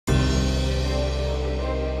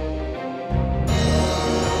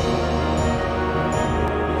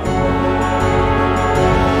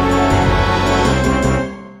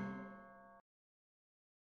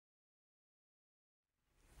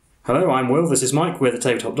Hello, I'm Will, this is Mike, we're the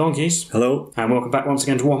Tabletop Donkeys. Hello. And welcome back once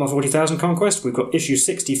again to Warhammer 40k Conquest. We've got issue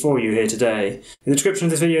 60 for you here today. In the description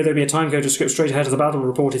of this video there'll be a timecode to skip straight ahead to the battle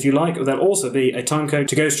report if you like, but there'll also be a timecode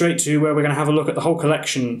to go straight to where we're going to have a look at the whole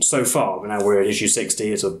collection so far. Now we're at issue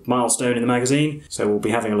 60, it's a milestone in the magazine, so we'll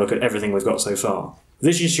be having a look at everything we've got so far.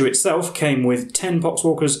 This issue itself came with 10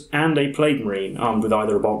 Poxwalkers and a Plague Marine, armed with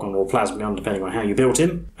either a bolt gun or a plasma gun, depending on how you built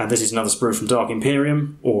him. And this is another sprue from Dark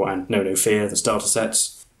Imperium, and No Fear, the starter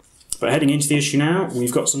sets. But heading into the issue now,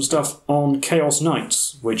 we've got some stuff on Chaos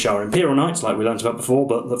Knights, which are Imperial Knights, like we learnt about before,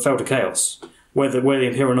 but that fell to Chaos. Where the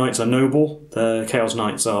Imperial Knights are noble, the Chaos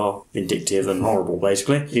Knights are vindictive and horrible,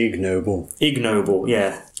 basically. Ignoble. Ignoble,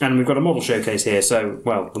 yeah. And we've got a model showcase here, so,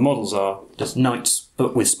 well, the models are just knights,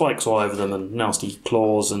 but with spikes all over them and nasty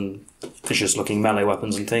claws and vicious-looking melee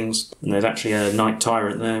weapons and things. And there's actually a Knight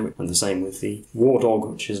Tyrant there, and the same with the War Dog,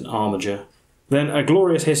 which is an Armiger. Then A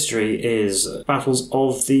Glorious History is Battles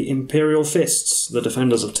of the Imperial Fists, the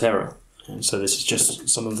Defenders of Terror. And so this is just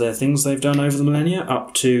some of their things they've done over the millennia,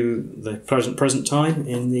 up to the present time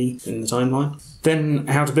in the timeline. Then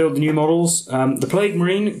how to build the new models. The Plague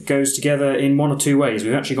Marine goes together in one or two ways.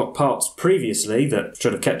 We've actually got parts previously that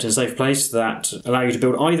should have kept in a safe place that allow you to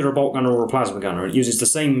build either a bolt gunner or a plasma gunner. It uses the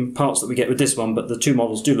same parts that we get with this one, but the two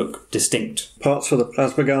models do look distinct. Parts for the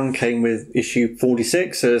plasma gun came with issue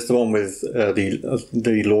 46, so it's the one with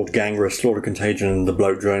the Lord Gangrous, Lord of Contagion and the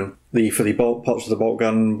Bloat Drone. For the parts of the bolt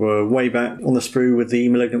gun were way back on the sprue with the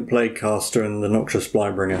Malignant Plague Caster and the Noxious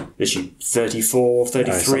Blightbringer. Issue 34,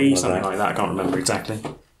 33, something like that, I can't remember exactly.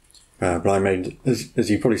 But I made, as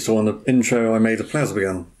you probably saw in the intro, I made a plasma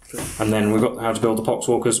gun. And then we've got how to build the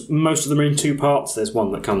Poxwalkers. Most of them are in two parts. There's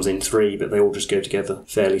one that comes in three, but they all just go together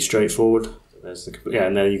fairly straightforward.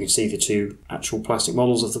 And there you can see the two actual plastic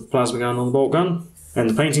models of the plasma gun and the bolt gun. And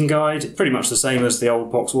the painting guide, pretty much the same as the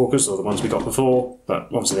old Poxwalkers, or the ones we got before, but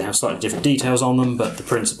obviously they have slightly different details on them, but the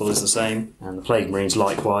principle is the same. And the Plague Marines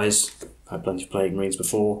likewise. I've had plenty of Plague Marines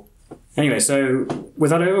before. Anyway, so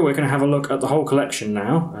with that over, we're going to have a look at the whole collection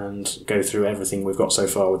now, and go through everything we've got so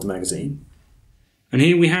far with the magazine. And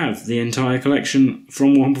here we have the entire collection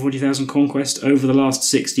from Warhammer 40k Conquest over the last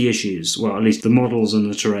 60 issues. Well, at least the models and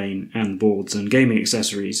the terrain and boards and gaming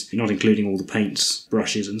accessories, not including all the paints,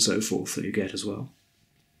 brushes and so forth that you get as well.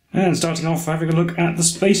 And starting off, having a look at the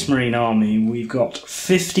Space Marine army, we've got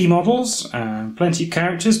 50 models, plenty of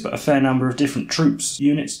characters, but a fair number of different troops,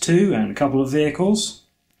 units too, and a couple of vehicles.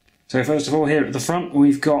 So first of all, here at the front,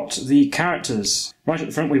 we've got the characters. Right at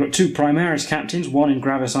the front, we've got two Primaris captains, one in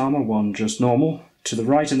Gravis armour, one just normal. To the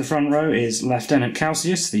right in the front row is Lieutenant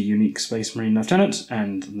Calcius, the unique Space Marine Lieutenant,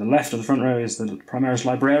 and on the left of the front row is the Primaris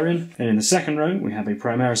Librarian. And in the second row we have a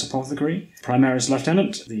Primaris Apothecary, Primaris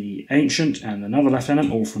Lieutenant, the Ancient, and another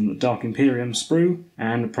Lieutenant, all from the Dark Imperium sprue,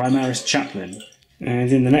 and Primaris Chaplain.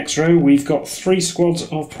 And in the next row we've got 3 squads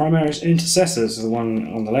of Primaris Intercessors. The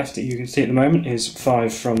one on the left that you can see at the moment is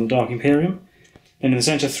 5 from Dark Imperium. In the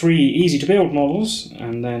centre 3 easy to build models,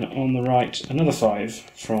 and then on the right another 5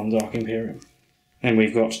 from Dark Imperium. Then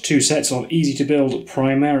we've got 2 sets of easy-to-build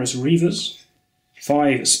Primaris Reavers,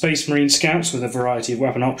 5 Space Marine Scouts with a variety of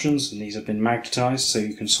weapon options, and these have been magnetised so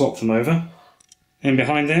you can swap them over. And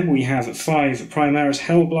behind them we have 5 Primaris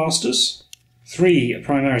Hellblasters, 3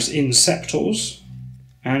 Primaris Inceptors,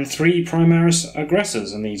 and 3 Primaris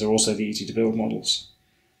Aggressors, and these are also the easy-to-build models.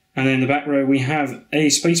 And then in the back row we have a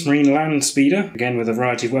Space Marine Land Speeder, again with a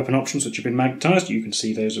variety of weapon options which have been magnetised. You can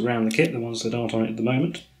see those around the kit, the ones that aren't on it at the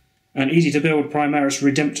moment. An easy-to-build Primaris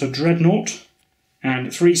Redemptor Dreadnought,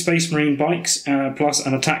 and 3 Space Marine bikes, plus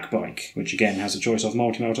an attack bike, which again has a choice of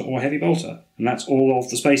multi-melter or heavy bolter. And that's all of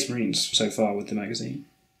the Space Marines so far with the magazine.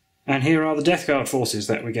 And here are the Death Guard forces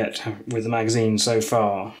that we get with the magazine so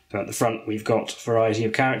far. So at the front we've got a variety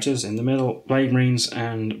of characters, in the middle Plague Marines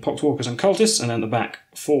and Poxwalkers and Cultists, and at the back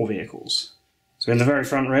 4 vehicles. So in the very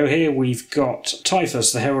front row here we've got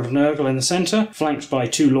Typhus, the Herald of Nurgle, in the centre, flanked by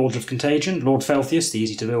 2 Lords of Contagion, Lord Felthius, the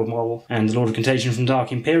easy-to-build model, and the Lord of Contagion from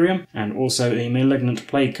Dark Imperium, and also a Malignant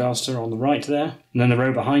Plaguecaster on the right there. And then the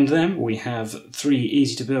row behind them we have 3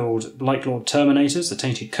 easy-to-build Blightlord Terminators, the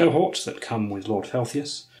Tainted Cohort, that come with Lord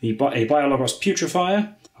Felthius, a Biologos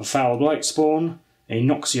Putrefier, a Foul Blightspawn, a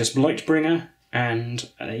Noxious Blightbringer, and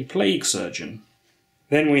a Plague Surgeon.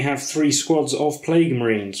 Then we have 3 squads of Plague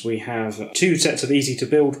Marines. We have 2 sets of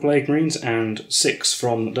easy-to-build Plague Marines and 6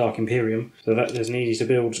 from Dark Imperium. So there's an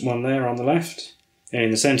easy-to-build one there on the left. And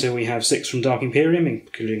in the centre we have 6 from Dark Imperium,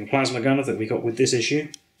 including a Plasma Gunner that we got with this issue.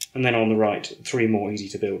 And then on the right, 3 more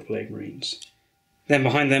easy-to-build Plague Marines. Then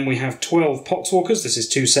behind them we have 12 Poxwalkers. This is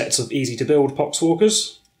 2 sets of easy-to-build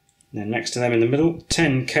Poxwalkers. And then next to them in the middle,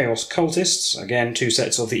 10 Chaos Cultists. Again, 2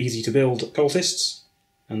 sets of the easy-to-build Cultists.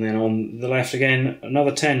 And then on the left again,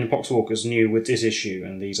 another 10 Poxwalkers new with this issue,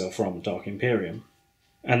 and these are from Dark Imperium.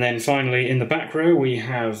 And then finally in the back row we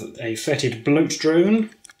have a fetid bloat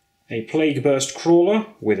drone, a plague burst crawler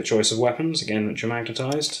with a choice of weapons, again which are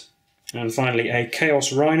magnetised, and finally a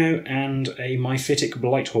chaos rhino and a myphitic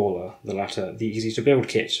blight hauler, the latter the easy to build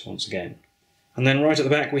kit once again. And then right at the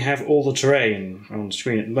back we have all the terrain. On the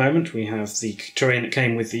screen at the moment we have the terrain that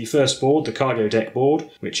came with the first board, the cargo deck board,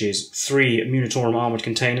 which is 3 Munitorum armoured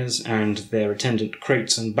containers and their attendant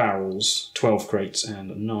crates and barrels, 12 crates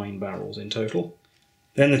and 9 barrels in total.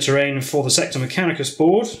 Then the terrain for the Sector Mechanicus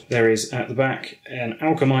board, there is at the back an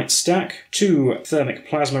alchemite stack, 2 thermic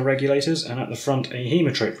plasma regulators, and at the front a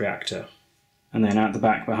hemotrope reactor. And then at the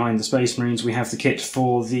back behind the Space Marines we have the kit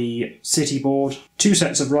for the city board, 2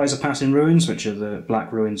 sets of riser pattern ruins, which are the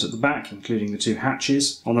black ruins at the back, including the 2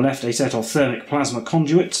 hatches. On the left a set of thermic plasma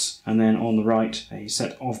conduits, and then on the right a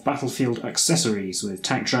set of battlefield accessories with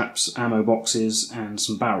tank traps, ammo boxes and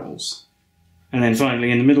some barrels. And then finally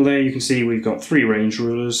in the middle there you can see we've got 3 range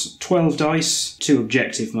rulers, 12 dice, 2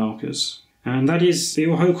 objective markers. And that is the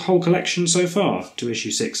whole collection so far to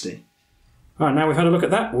issue 60. Alright, now we've had a look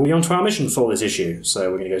at that, we'll be on to our mission for this issue,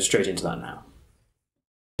 so we're going to go straight into that now.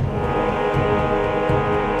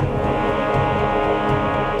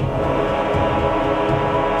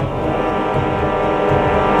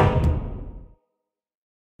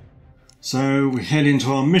 So we head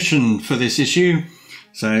into our mission for this issue.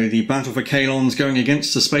 So the battle for Kaylon's going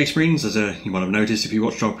against the Space Marines, as you might have noticed if you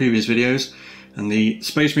watched our previous videos, and the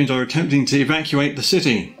Space Marines are attempting to evacuate the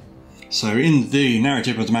city. So in the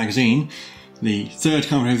narrative of the magazine, the third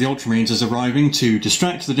company of the Ultramarines is arriving to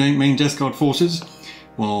distract the main Death Guard forces,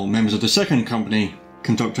 while members of the second company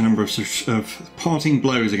conduct a number of parting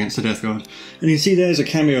blows against the Death Guard. And you can see there's a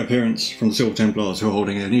cameo appearance from the Silver Templars, who are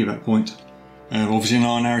holding an evac point. Obviously in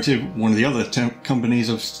our narrative, one of the other companies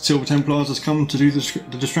of Silver Templars has come to do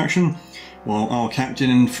the distraction, while our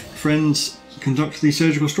captain and friends conduct the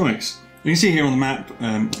surgical strikes. You can see here on the map,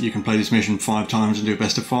 you can play this mission 5 times and do a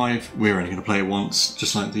best of 5. We're only going to play it once,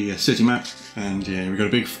 just like the city map. And yeah, we've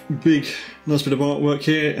got a big nice bit of artwork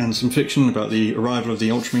here and some fiction about the arrival of the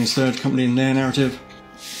Ultramarines third company in their narrative.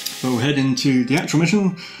 But we'll head into the actual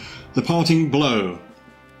mission, the parting blow.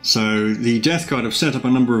 So the Death Guard have set up a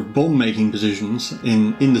number of bomb-making positions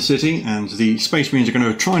in the city, and the Space Marines are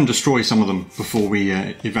going to try and destroy some of them before we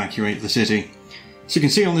evacuate the city. So you can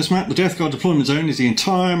see on this map, the Death Guard deployment zone is the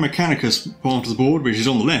entire Mechanicus part of the board, which is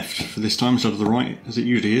on the left for this time instead of the right, as it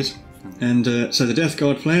usually is. And so the Death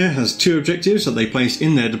Guard player has 2 objectives that they place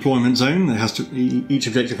in their deployment zone. Each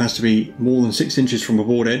objective has to be more than 6 inches from a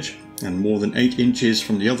board edge, and more than 8 inches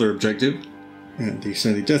from the other objective. And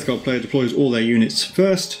so the Death Guard player deploys all their units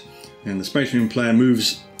first, and the Space Marine player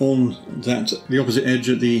moves on the opposite edge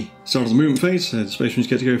at the start of the movement phase, so the Space Marines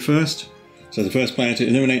get to go first. So the first player to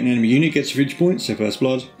eliminate an enemy unit gets a victory point, so first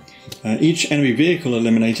blood. Each enemy vehicle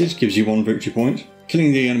eliminated gives you 1 victory point.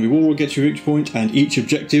 Killing the enemy warlord gets you a victory point, and each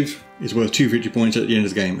objective is worth 2 victory points at the end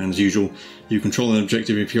of the game. And as usual, you control an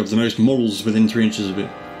objective if you have the most models within 3 inches of it.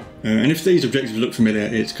 And if these objectives look familiar,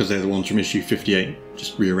 it's because they're the ones from issue 58,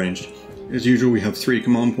 just rearranged. As usual, we have 3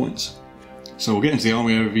 command points. So we'll get into the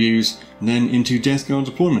army overviews, and then into Death Guard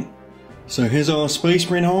deployment. So here's our Space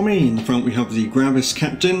Marine army. In the front we have the Gravis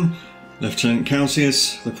Captain, Lieutenant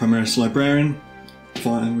Calcius, the Primaris Librarian.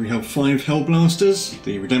 We have 5 Hellblasters,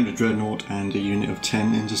 the Redemptor Dreadnought, and a unit of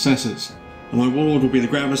 10 Intercessors. And my Warlord will be the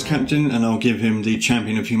Gravis Captain, and I'll give him the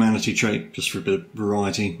Champion of Humanity trait, just for a bit of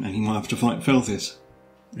variety, and he might have to fight Felthis.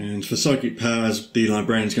 And for Psychic Powers, the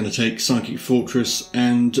Librarian's going to take Psychic Fortress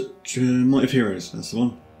and Might of Heroes, that's the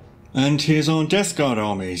one. And here's our Death Guard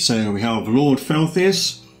army. So we have Lord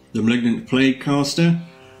Felthius, the Malignant Plague Caster,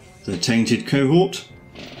 the Tainted Cohort,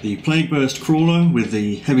 the Plague Burst Crawler with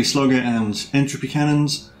the Heavy Slugger and Entropy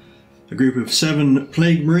Cannons, a group of 7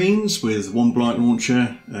 Plague Marines with 1 Blight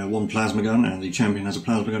Launcher, 1 Plasma Gun, and the Champion has a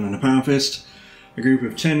Plasma Gun and a Power Fist, a group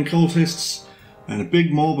of 10 Cultists, and a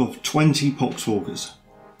big mob of 20 Poxwalkers.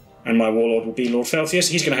 And my Warlord will be Lord Felthius.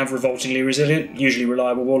 He's going to have Revoltingly Resilient, usually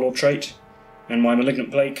reliable Warlord trait. And my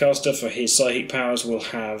Malignant Plaguecaster, for his Psychic Powers, will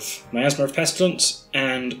have Miasma of Pestilence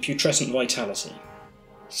and Putrescent Vitality.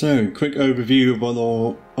 So, quick overview of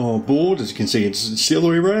our board. As you can see, it's the other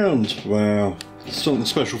way around. Wow, something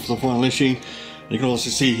special for the final issue. You can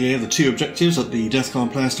also see here the 2 objectives that the Death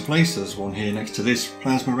Guard players to place. There's one here next to this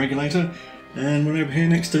Plasma Regulator, and one over here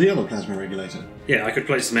next to the other Plasma Regulator. Yeah, I could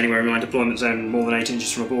place them anywhere in my deployment zone more than 8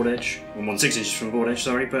 inches from a board edge. Or more than 6 inches from a board edge,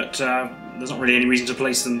 sorry, but there's not really any reason to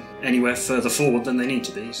place them anywhere further forward than they need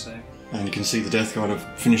to be, so... And you can see the Death Guard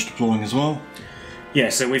have finished deploying as well. Yeah,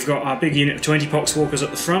 so we've got our big unit of 20 Poxwalkers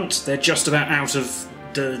at the front. They're just about out of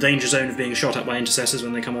the danger zone of being shot at by intercessors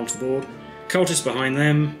when they come onto the board. Cultists behind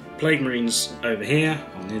them, Plague Marines over here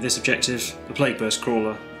on this objective, the Plague Burst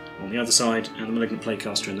Crawler on the other side, and the Malignant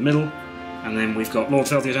Plaguecaster in the middle. And then we've got Lord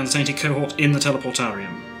Felthius and the Tainted Cohort in the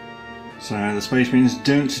Teleportarium. So the Space Marines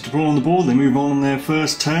don't deploy on the board, they move on their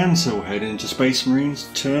first turn, so we'll head into Space Marines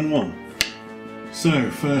turn 1.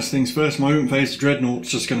 So, first things first, my movement phase, the Dreadnought's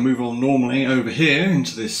just going to move on normally over here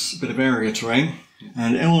into this bit of area terrain.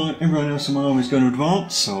 And everyone else in my army is going to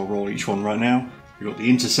advance, so I'll roll each one right now. We've got the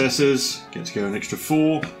Intercessors, get to go an extra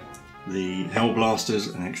 4. The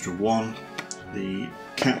Hellblasters, an extra 1. The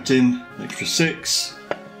Captain, an extra 6.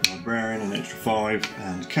 Librarian, an extra 5.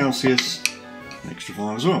 And Calcius, an extra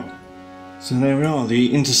 5 as well. So there we are,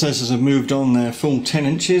 the Intercessors have moved on their full 10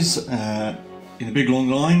 inches in a big long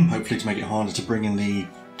line, hopefully to make it harder to bring in the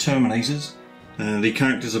Terminators. The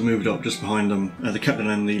characters have moved up just behind them. The Captain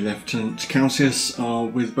and the Lieutenant Calcius are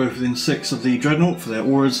with both within 6 of the Dreadnought for their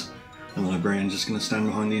auras, and the Librarian's just going to stand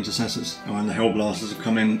behind the Intercessors. Oh, and the Hellblasters have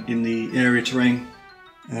come in the area terrain.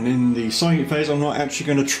 And in the Psychic phase, I'm not actually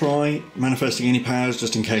going to try manifesting any powers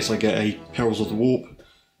just in case I get a Perils of the Warp.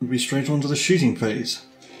 We'll be straight on to the shooting phase.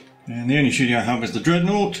 And the only shooting I have is the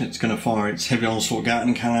Dreadnought. It's going to fire its Heavy Onslaught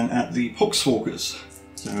Gatling Cannon at the Poxwalkers.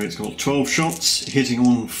 So it's got 12 shots, hitting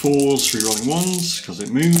on 4s, rerolling 1s, because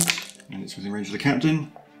it moved, and it's within range of the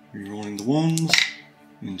Captain. Rerolling the 1s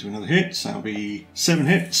into another hit, so that'll be 7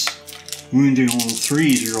 hits. Wounding on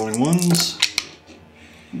 3s, rerolling 1s.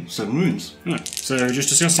 7 wounds. Right, so just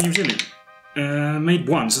discussing utility. Made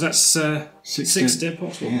 1, so that's 6 dead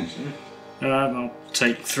Poxwalkers. Yeah. I'll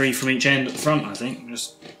take 3 from each end at the front, I think.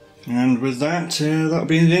 And with that, that'll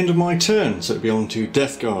be the end of my turn, so it'll be on to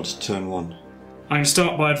Death Guard turn 1. I can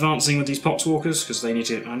start by advancing with these Poxwalkers, because I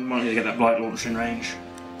might need to get that Blight Launcher in range.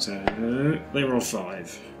 So, they were all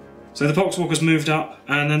 5. So the Poxwalkers moved up,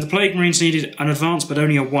 and then the Plague Marines needed an advance, but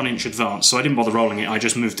only a 1-inch advance, so I didn't bother rolling it, I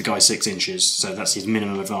just moved the guy 6 inches, so that's his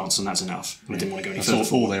minimum advance, and that's enough. I didn't want to go any further.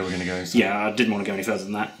 That's all they were going to go. So. Yeah, I didn't want to go any further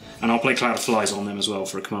than that. And I'll play Cloud of Flies on them as well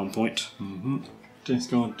for a command point.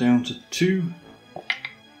 Death Guard down to 2.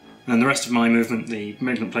 And the rest of my movement, the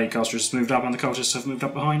Malignant Plaguecaster has moved up, and the Cultists have moved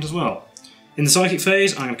up behind as well. In the Psychic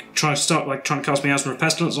phase, I'm going to try to start by trying to cast Miasma of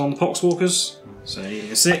Pestilence on the Poxwalkers. So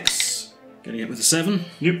hitting a 6, getting it with a 7.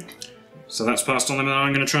 Yep. So that's passed on them, and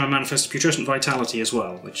I'm going to try and manifest Putrescent Vitality as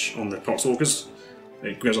well, which on the Poxwalkers,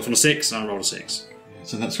 it goes off on a 6, and I roll a 6.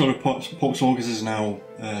 So that squad of Poxwalkers is now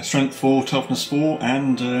Strength 4, Toughness 4,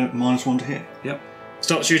 and -1 to hit. Yep.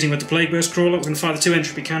 Start shooting with the Plague Burst Crawler. We're going to fire the 2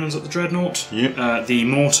 Entropy Cannons at the Dreadnought. Yep. The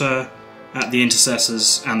Mortar at the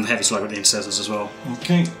Intercessors, and the Heavy Slugger at the Intercessors as well.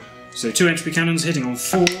 Okay. So 2 Entropy Cannons hitting on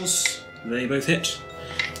 4s. They both hit.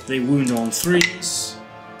 They wound on 3s.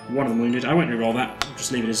 One of them wounded. I won't reroll that. I'll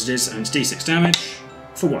just leave it as it is, and it's D6 damage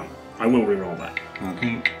for 1. I will reroll that.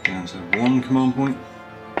 Okay, down to 1 command point.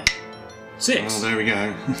 6. Oh, there we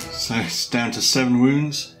go. So it's down to 7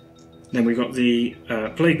 wounds. Then we've got the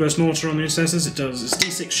Plague Burst Mortar on the Intercessors. It does its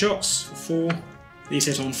D6 shots for 4. These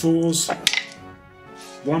hit on 4s.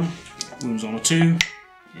 1. Wounds on a 2.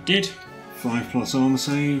 It did. 5+ armor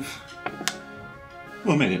save.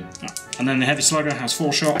 Well, I made it. Oh. And then the Heavy Slugger has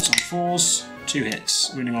 4 shots on 4s. 2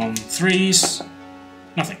 hits. Wounding on 3s.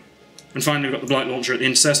 Nothing. And finally we've got the Blight Launcher at the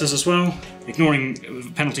Intercessors as well.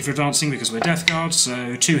 Ignoring penalty for advancing because we're Death Guard,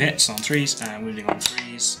 so 2 hits on 3s and wounding on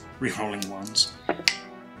 3s. Rerolling 1s.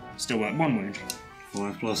 Still work 1 wound.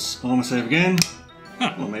 5+ armor save again.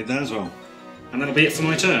 Ah. Well, I made that as well. And that'll be it for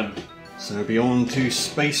my turn. So be on to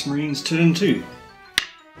Space Marines turn 2.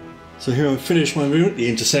 So here I've finished my movement. The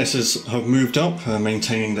Intercessors have moved up,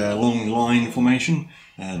 maintaining their long line formation.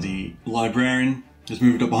 The Librarian has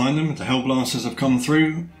moved up behind them. The Hellblasters have come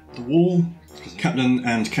through the wall. The Captain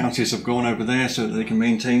and Countess have gone over there so that they can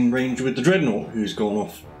maintain range with the Dreadnought, who's gone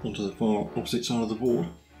off onto the far opposite side of the board.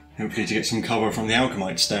 Hopefully to get some cover from the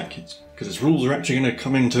Alchemite stack, because its rules are actually going to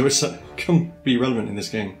come into be relevant in this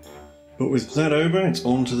game. But with that over, it's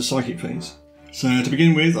on to the Psychic phase. So to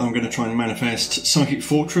begin with, I'm going to try and manifest Psychic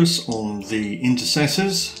Fortress on the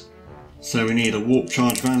Intercessors. So we need a warp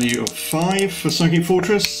charge value of 5 for Psychic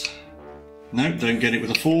Fortress. No, don't get it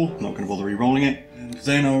with a 4, not going to bother re-rolling it. And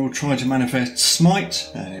then I will try to manifest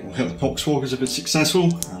Smite, and it will help the Poxwalkers if it's successful.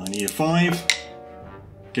 And I need a 5.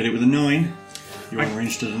 Get it with a 9. You're on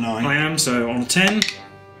range to the 9. I am, so on a 10.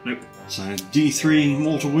 Nope. So D3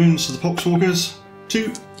 mortal wounds to the Poxwalkers.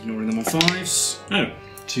 2. Ignoring them on 5s. Oh.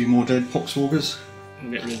 2 more dead Poxwalkers.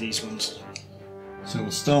 We'll get rid of these ones. So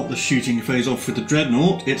we'll start the shooting phase off with the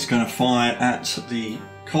Dreadnought. It's going to fire at the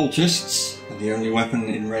Cultists. The only weapon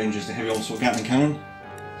in range is the Heavy Onslaught Gatling Cannon.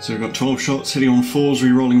 So we've got 12 shots hitting on 4s,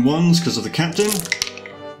 re-rolling 1s because of the Captain.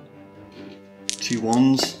 2 2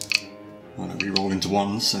 ones. Well, we roll into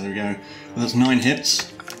ones, so there we go. Well, that's 9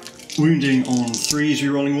 hits. Wounding on 3s,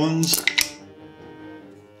 re-rolling 1s.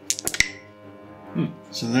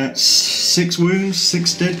 So that's 6 wounds,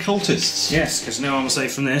 6 dead cultists. Yes, because no armor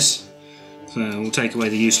save from this. So we'll take away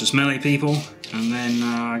the useless melee people, and then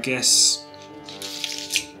I guess...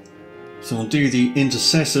 So I'll do the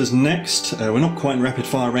intercessors next. We're not quite in rapid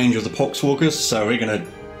fire range of the Poxwalkers, so we're going to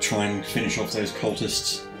try and finish off those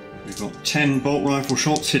cultists. We've got 10 bolt rifle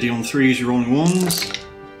shots hitting on 3s, re-rolling 1s.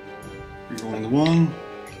 Re-rolling the 1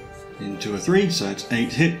 into a 3, so it's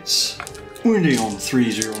 8 hits. Wounding on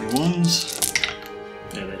 3s, re-rolling 1s.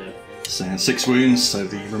 Yeah, they do. So 6 wounds, so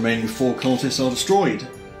the remaining 4 cultists are destroyed.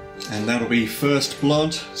 And that'll be first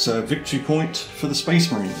blood, so victory point for the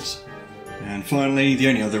Space Marines. And finally, the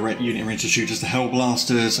only other unit ready to shoot is the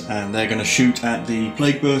Hellblasters, and they're going to shoot at the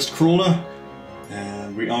Plague Burst Crawler.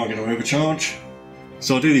 And we are going to overcharge.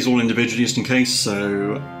 So I'll do these all individually just in case.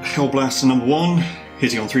 So Hellblaster number 1,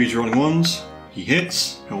 hitting on 3s, rolling 1s. He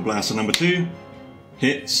hits. Hellblaster number 2,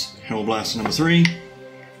 hits. Hellblaster number 3,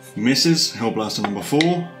 misses. Hellblaster number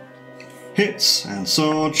 4, hits. And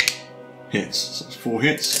Sarge, hits. So that's 4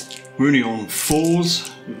 hits. Wounding on 4s,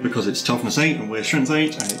 because it's toughness 8 and we're strength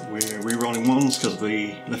 8, and we're re-rolling 1s because of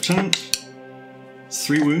the lieutenant.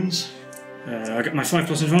 3 wounds. I got my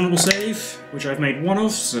 5+ invulnerable save, which I've made 1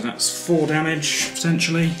 of, so that's 4 damage,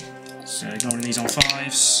 potentially. So ignoring these on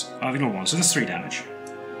 5s, I've ignored 1, so that's 3 damage.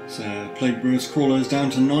 So Plague Burst Crawler is down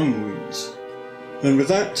to 9 wounds. And with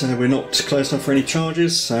that, we're not close enough for any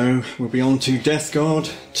charges, so we'll be on to Death Guard,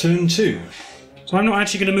 turn 2. So I'm not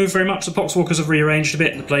actually going to move very much. The Poxwalkers have rearranged a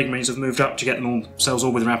bit, and the Plague Marines have moved up to get themselves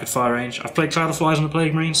all within rapid fire range. I've played Cloud of Flies on the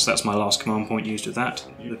Plague Marines, so that's my last command point used with that.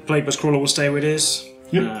 The Plague Burst Crawler will stay where it is.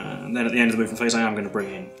 Yep. And then at the end of the movement phase I am going to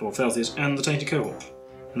bring in Lord Felthius and the Tainted Cohort.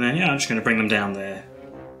 And then, yeah, I'm just going to bring them down there.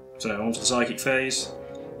 So, onto the Psychic phase.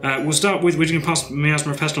 We'll start with, we're going to pass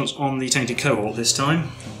Miasma of Pestilence on the Tainted Cohort this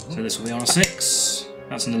time. So this will be on a 6.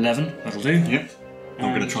 That's an 11, that'll do. Yep.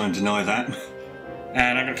 I'm going to try and deny that.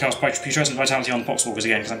 And I'm going to cast Putrescent Vitality on the Poxwalkers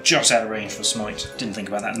again, because I'm just out of range for Smite. Didn't think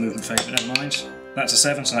about that in the movement phase, but never mind. That's a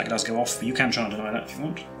 7, so that does go off, but you can try and deny that if you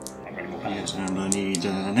want. I'm going to go Yes, and I need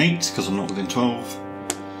an 8, because I'm not within 12.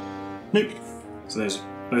 Nope. So those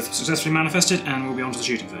both successfully manifested, and we'll be on to the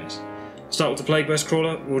shooting phase. Start with the Plague Burst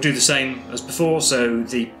Crawler. We'll do the same as before, so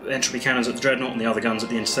the entropy cannons at the Dreadnought and the other guns at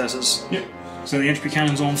the Intercessors. Yep. So the entropy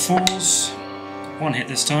cannons on 4s. 1 hit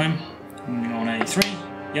this time. Moving on a 3.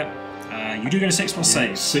 Yep. You do get a 6+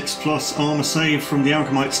 save. 6+ armor save from the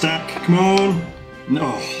Alchemite stack. Come on! No,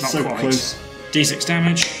 Not so quite. close. D6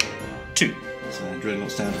 damage. 2. So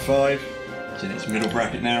Dreadnought's down to 5. It's in its middle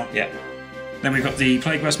bracket now. Yep. Then we've got the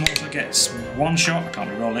Plague Burst Mortar, gets 1 shot. I can't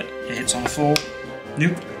re-roll it. It hits on a 4.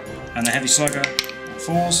 Nope. And the Heavy Slugger on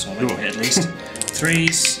 4s, or they will hit at least.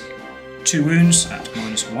 3s. 2 wounds at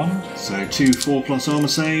 -1. So 2 4+ armor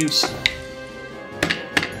saves.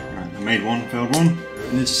 Right, I made 1, failed 1.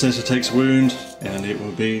 The Intercessor takes a wound, and it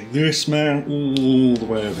will be this man all the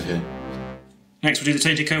way over here. Next we'll do the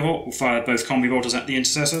Tainted Cohort. We'll fire both combi bolters at the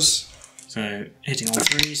Intercessors. So hitting on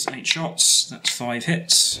 3s, 8 shots, that's 5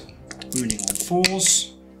 hits. Wounding on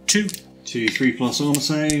 4s, 2. 2 3+ armor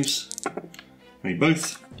saves. Made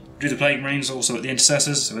both. Do the Plague Marines also at the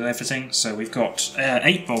Intercessors with everything. So we've got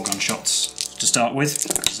 8 bolt gun shots to start with.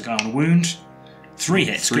 There's a guy on a wound. 3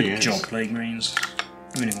 hits. 3 Good hits. job, Plague Marines.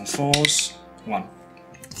 Wounding on 4s, 1.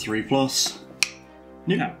 3+.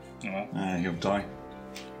 Nope. No. Oh well. He'll die.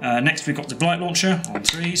 Next we've got the Blight Launcher on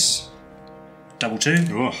 3s. Double 2.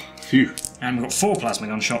 Oh, phew. And we've got 4 plasma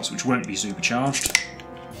gun shots which won't be supercharged.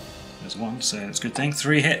 There's 1, so that's a good thing.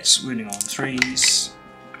 3 hits, wounding on 3s.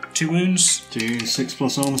 2 wounds. 2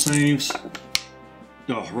 6+ armor saves.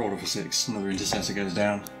 Oh, rolled off a 6. Another Intercessor goes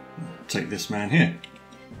down. Take this man here.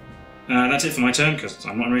 That's it for my turn, because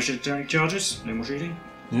I'm not ready to do any charges. No more shooting.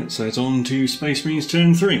 Yep, so it's on to Space Marines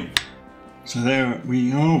turn 3. So there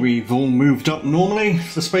we are, we've all moved up normally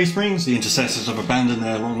for the Space Marines. The Intercessors have abandoned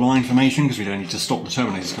their long line formation because we don't need to stop the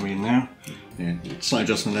Terminators coming in now. Yeah, slight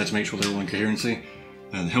adjustment there to make sure they're all in coherency.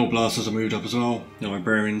 The Hellblasters are moved up as well. The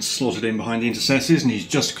Librarian's slotted in behind the Intercessors, and he's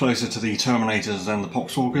just closer to the Terminators than the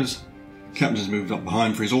Poxwalkers. Captain's moved up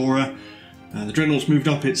behind for his aura. The Dreadnought's moved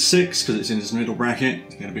up its 6 because it's in its middle bracket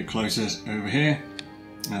to get a bit closer over here.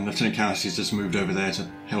 And Lieutenant Cassidy's just moved over there to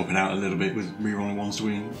help it out a little bit with rerolling 1s to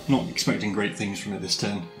win. Not expecting great things from it this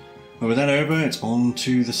turn. But with that over, it's on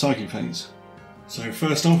to the Psychic phase. So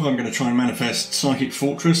first off, I'm going to try and manifest Psychic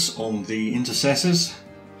Fortress on the Intercessors.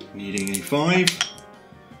 Needing a 5.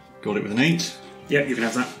 Got it with an 8. Yep, you can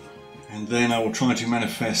have that. And then I will try to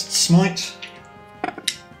manifest Smite.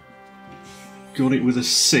 Got it with a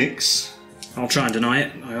 6. I'll try and deny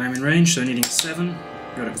it. I am in range, so needing 7.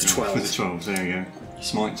 Got it with 12. With the 12, there you go.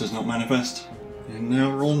 Smite does not manifest. And now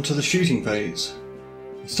we're on to the shooting phase.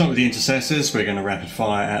 Let's start with the intercessors. We're going to rapid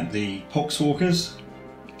fire at the Poxwalkers.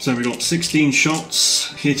 So we've got 16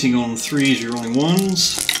 shots, hitting on 3s, rerolling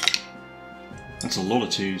 1s. That's a lot of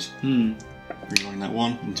 2s. Rerolling that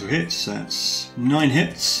 1 into hits, that's 9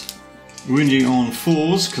 hits. Wounding on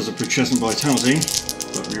 4s because of Putrescent Vitality,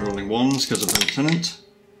 but rerolling 1s because of the Lieutenant.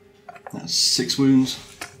 That's 6 wounds.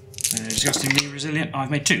 Disgustingly resilient,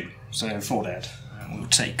 I've made 2, so 4 dead. We'll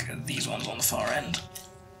take these ones on the far end.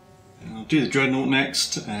 And I'll do the Dreadnought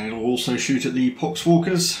next, and it'll also shoot at the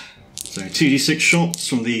Poxwalkers. So 2d6 shots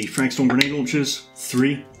from the Fragstorm grenade launchers,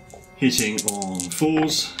 3, hitting on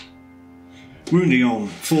 4s, wounding on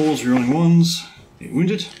 4s, rerolling 1s, it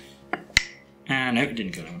wounded. And no, it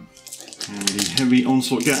didn't go down. And the Heavy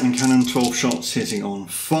Onslaught Gatling Cannon, 12 shots, hitting on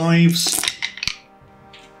 5s.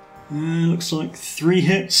 Looks like 3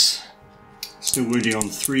 hits. Still wounding on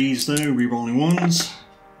 3s though, rerolling 1s.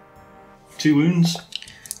 2 wounds.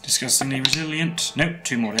 Disgustingly resilient. Nope,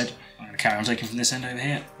 2 more dead. I'm going to carry on taking from this end over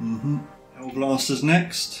here. Hellblasters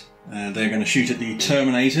next. They're going to shoot at the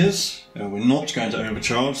Terminators. We're not going to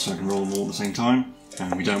overcharge, so I can roll them all at the same time.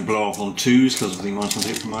 And we don't blow off on 2s because of the -1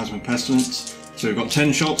 hit from Miasma Pestilence. So we've got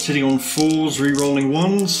 10 shots, hitting on 4s, rerolling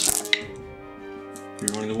 1s.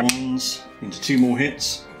 Rerolling the 1s into 2 more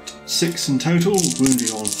hits. 6 in total,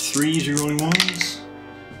 wounding on 3s, rerolling 1s.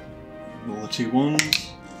 Roll the 2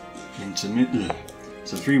 1s. Into mid.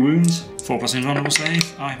 So 3 wounds. 4 plus invulnerable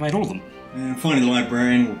save. I've made all of them. And finally the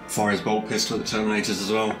Librarian will fire his bolt pistol at the Terminators as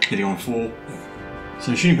well, hitting on 4.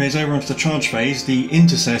 So shooting phase over onto the charge phase, the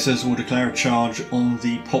Intercessors will declare a charge on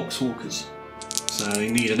the Poxwalkers. So they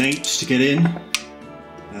need an 8 to get in.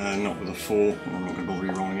 Not with a 4, I'm not going to bother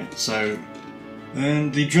re-rolling it. So,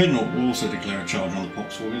 and the Dreadnought will also declare a charge on the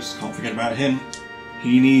Poxwalkers, can't forget about him.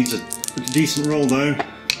 He needs a decent roll though.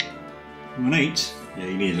 An 8. Yeah,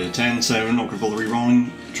 he needed a 10, so I'm not going to bother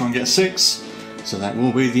re-rolling, try and get a 6. So that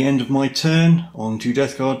will be the end of my turn, on to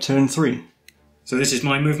Death Guard turn 3. So this is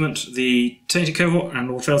my movement. The Tainted Cohort and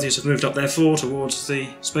Lord Felthius have moved up their 4 towards the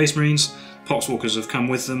Space Marines. Poxwalkers have come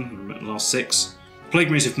with them, the last 6. Plague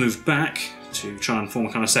Marines have moved back to try and form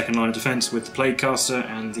a kind of second line of defence with the Plague Caster,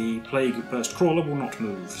 and the Plague Burst Crawler will not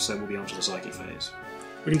move, so we'll be on to the Psychic phase.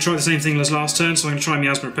 We can try the same thing as last turn, so I'm going to try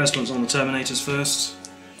Miasma Pestilence on the Terminators first.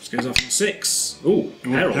 This goes off on 6. Ooh,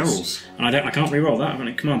 Perils. And I can't re-roll that, I've got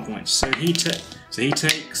any command points. So he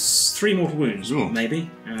takes 3 mortal wounds, maybe.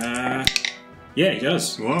 Yeah, he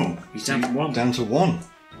does. Whoa. He's down to 1. Down to 1.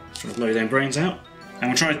 Trying to blow their brains out. And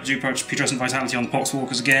we'll try to do Putrescent Vitality on the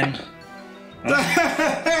Poxwalkers again.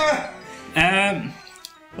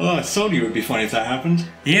 Oh, I told you it would be funny if that happened.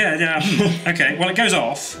 Yeah. Okay, well it goes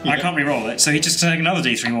off. Yeah. I can't re-roll it, so he just takes another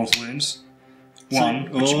D3 mortal wounds.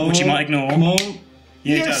 1, which he might ignore. Come on.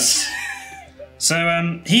 Yeah, yes. He does.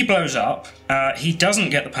 So he blows up. He doesn't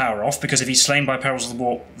get the power off because if he's slain by perils of the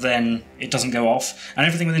warp, then it doesn't go off. And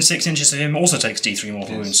everything within 6 inches of him also takes D3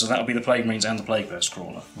 mortal wounds. So that'll be the Plague Marines and the Plague Burst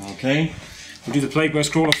Crawler. Okay. We'll do the Plague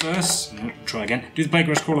Burst Crawler first. No, try again. Do the Plague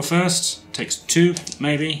Burst Crawler first. Takes 2,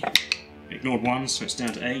 maybe. Ignored 1, so it's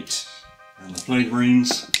down to 8. And the Plague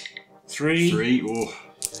Marines. 3. 3. Oh.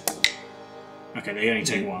 Okay, they only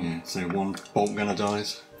take 1. Yeah, so 1 bolt gunner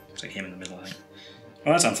dies. Take him in the middle, I think.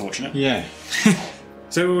 Well, that's unfortunate. Yeah.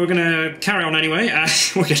 So we're going to carry on anyway.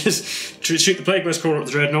 We're going to shoot the Plague Burst Crawler at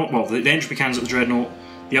the Dreadnought. Well, the entropy cannons at the Dreadnought.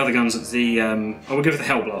 The other guns at the... we'll go for the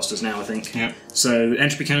Hellblasters now, I think. Yeah. So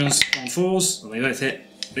entropy cannons on 4s. Well, they both hit.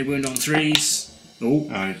 They wound on 3s.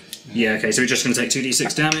 Oh. Yeah, okay, so we're just going to take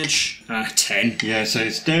 2d6 damage. 10. Yeah, so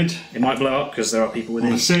it's dead. It might blow up because there are people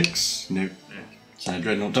within. On a 6. No. So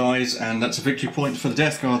Dreadnought dies, and that's a victory point for the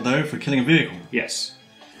Death Guard, though, for killing a vehicle. Yes.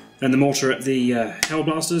 Then the mortar at the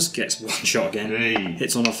Hellblasters gets 1 shot again. Hey.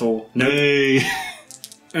 Hits on a 4. Nope. Hey.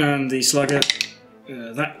 And the Slugger,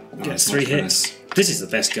 that gets 3 hits. This is the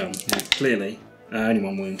best gun, clearly. Only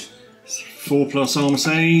 1 wound. 4 plus armor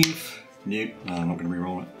save. Nope. No, I'm not going to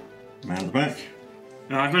re-roll it. Man at the back.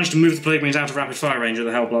 I've managed to move the Plague Marines out of rapid fire range of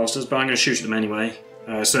the Hellblasters, but I'm going to shoot at them anyway.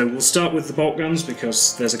 So we'll start with the bolt guns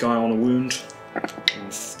because there's a guy on a wound. On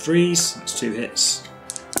 3s, that's 2 hits.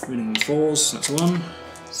 Wounding on 4s, that's 1.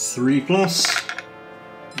 3 plus.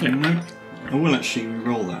 Yeah. No. I will actually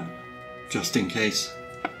re-roll that, just in case.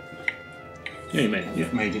 Yeah, you made it.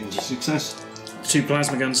 Yeah, made it into success. 2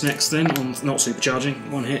 plasma guns next then, on not supercharging.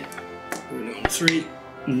 1 hit. Wounding on 3.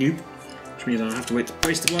 Nope. Which means I have to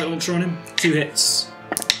waste the light launcher on him. 2 hits.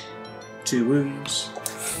 2 wounds.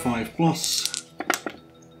 5 plus.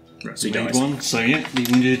 Right, so he made dies. 1, so yeah,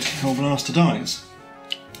 the wounded Hellblaster dies.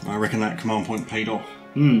 I reckon that command point paid off.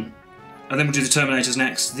 And then we'll do the Terminators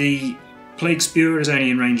next. The Plague Spewer is only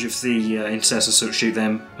in range of the Intercessors, so it'll shoot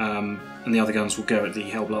them. And the other guns will go at the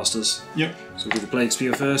Hellblasters. Yep. So we'll do the Plague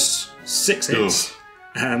Spewer first. 6 hits.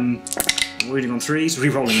 Wounding on 3s,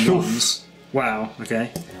 re-rolling 1s. Wow,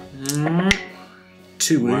 okay.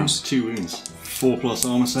 2 wounds. Wow, 2 wounds. 4+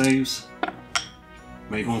 armour saves.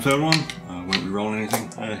 Made 1 failed one. I won't be rolling anything.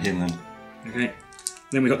 Him then. Okay.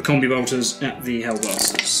 Then we've got the Combi Bolters at the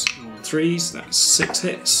Hellblasters. On 3s, that's 6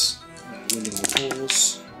 hits. Wounding on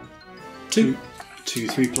 4s. 2. 2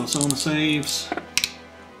 3+ armour saves.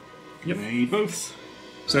 Yep. Made both.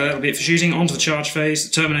 So that'll be it for shooting. On to the charge phase.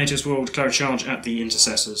 The Terminators will declare a charge at the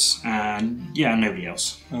Intercessors. And yeah, nobody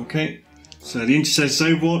else. Okay. So the Intercessors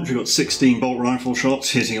Overwatch, we've got 16 bolt rifle shots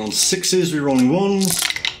hitting on 6s, re-rolling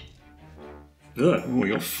 1s. Ugh. Oh, we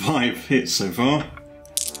got 5 hits so far.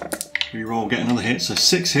 Re-roll, get another hit, so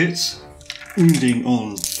 6 hits. Wounding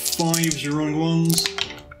on 5s, re-rolling 1s.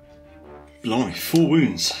 Blimey, 4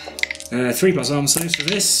 wounds. 3+ armor saves for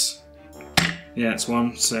this. Yeah, it's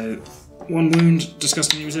 1. So 1 wound,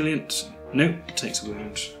 disgustingly resilient. Nope, takes a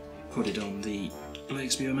wound. Put it on the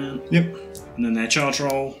Plague Spear man. Yep. And then their charge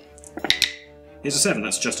roll is a 7,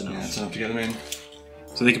 that's just enough. Yeah, that's enough to get them in.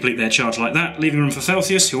 So they complete their charge like that, leaving room for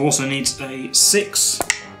Felthius, who also needs a 6.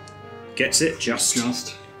 Gets it, just.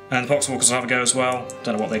 And the Poxwalkers will have a go as well.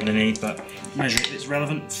 Don't know what they're going to need, but measure it is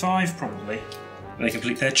relevant. 5, probably. They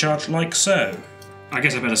complete their charge like so. I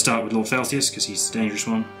guess I better start with Lord Felthius, because he's the dangerous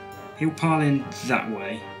one. He'll pile in that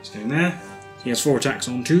way. He's going there. He has 4 attacks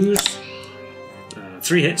on 2s.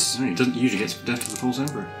 3 hits. No, he doesn't usually get death to the False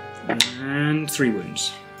Emperor. And 3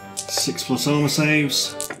 wounds. 6+ armour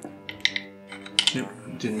saves. Yep.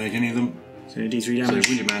 Didn't make any of them. So D3 damage.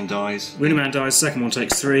 So Wounded Man dies. Wounded Man dies, second one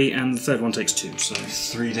takes 3, and the third one takes 2. So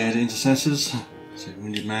 3 dead Intercessors. So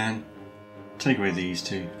Wounded Man. Take away these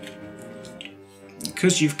 2.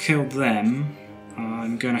 because you've killed them,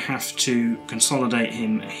 I'm going to have to consolidate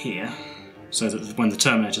him here, so that when the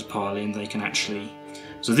Terminators pile in, they can actually...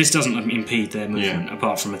 So this doesn't impede their movement,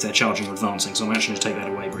 apart from if they're charging or advancing, so I'm actually going to take that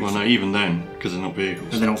away briefly. Well, no, even then, because they're not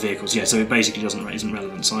vehicles. And they're not vehicles, yeah, so it basically isn't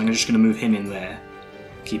relevant. So I'm just going to move him in there,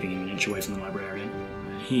 keeping him an inch away from the Librarian.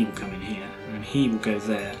 And he will come in here, and he will go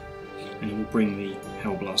there, and he will bring the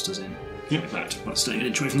Hellblasters in. Like that, but staying an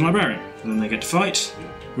inch away from the Librarian. And then they get to fight.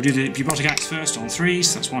 We'll do the Bubotic Axe first on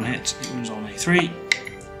 3s, that's 1 hit. It wounds on a 3.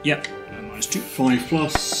 Yep, and -2.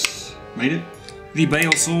 5+. Made it. The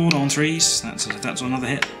Bale Sword on 3s, that's another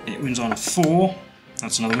hit. It wounds on a 4.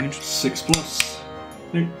 That's another wound. 6+.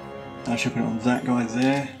 Nope. I should put it on that guy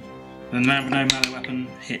there. And the man with no melee weapon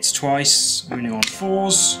hits twice, wounding on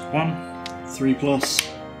 4s. 1. 3+.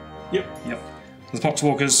 Yep. The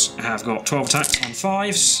Poxwalkers have got 12 attacks on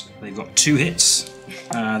 5s. They've got 2 hits.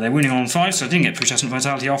 They're wounding on 5, so I didn't get Protestant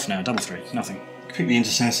Vitality off now. Double 3, nothing. Pick the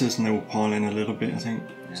Intercessors and they will pile in a little bit, I think.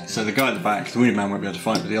 So the guy at the back, the Wounded Man won't be able to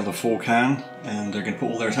fight, but the other 4 can. And they're going to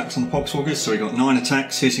put all their attacks on the Poxwalkers. So we've got 9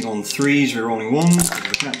 attacks, hitting on 3s, re-rolling 1s.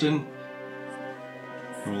 The Captain.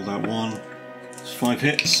 Roll that 1. It's 5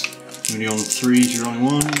 hits. Wounding on 3s, re-rolling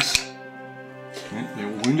 1s. Okay, they're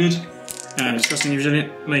all wounded. And disgustingly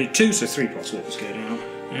resilient, made 2, so 3 Poxwalkers go down.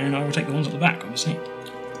 And I will take the ones at the back, obviously.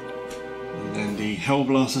 And then the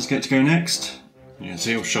Hellblasters get to go next. Yeah, so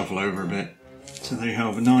he'll shuffle over a bit. So they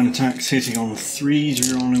have 9 attacks hitting on 3s,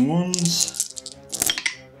 rerolling 1s.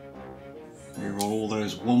 Reroll all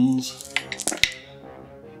those 1s.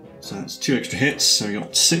 So that's 2 extra hits, so we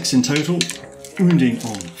got 6 in total. Wounding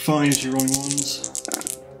on 5s, rerolling 1s.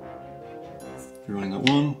 Rerolling that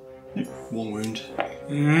 1. Yep, 1 wound.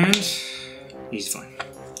 And he's fine.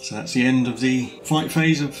 So that's the end of the fight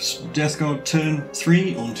phase of Death Guard turn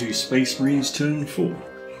 3 onto Space Marines turn 4.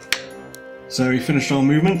 So we finished our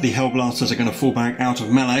movement. The Hellblasters are going to fall back out of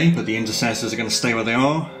melee, but the Intercessors are going to stay where they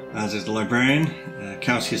are, as is the Librarian.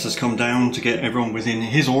 Cassius has come down to get everyone within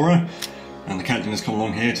his aura, and the Captain has come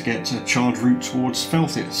along here to get a charge route towards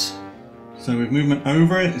Felthius. So with movement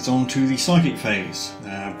over it, it's on to the Psychic phase.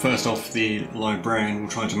 First off, the Librarian will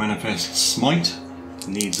try to manifest Smite.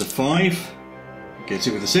 Needs a 5. Gets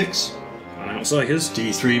it with a 6. Out Psychers.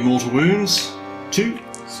 D3 mortal wounds. 2.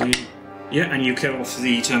 So yeah, and you kill off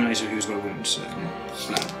the Terminator who's got wounds, so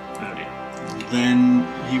oh dear. Then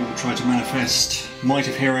he will try to manifest Might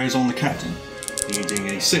of Heroes on the Captain, needing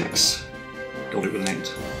a 6. Got it with an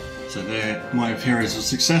 8. So their Might of Heroes was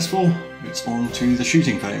successful. It's on to the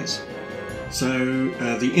shooting phase. So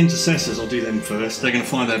the Intercessors, I'll do them first. They're going to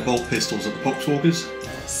fire their bolt pistols at the Poxwalkers.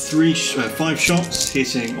 5 shots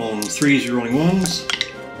hitting on 3s, rolling 1s.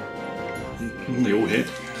 They all hit.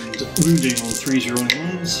 And wounding on 3s, rolling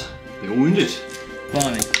 1s. They're all wounded.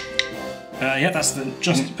 Blimey. Yeah, that's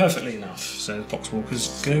just perfectly enough. So the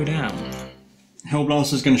Poxwalkers go down.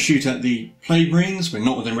 Hellblaster's going to shoot at the Plague Marines. We're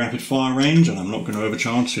not within rapid fire range, and I'm not going to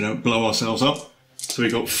overcharge so we don't blow ourselves up. So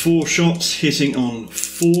we've got 4 shots hitting on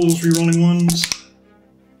 4s, rerolling 1s.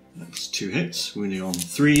 That's 2 hits. Wounding on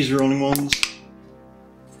 3s, rerolling 1s.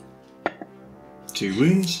 2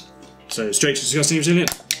 wounds. So straight to disgusting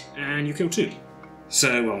resilient, and you kill 2.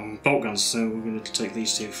 So, well, bolt guns, so we're going to take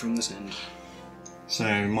these 2 from this end.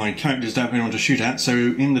 So my character's now going on to shoot at. So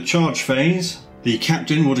in the charge phase, the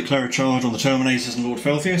captain will declare a charge on the Terminators and Lord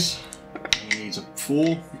Felthius. He needs a 4,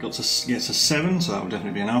 he gets a 7, so that will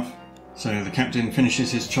definitely be enough. So the captain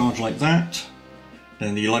finishes his charge like that.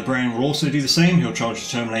 Then the Librarian will also do the same, he'll charge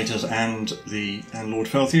the Terminators and Lord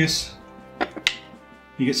Felthius.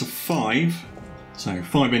 He gets a 5, so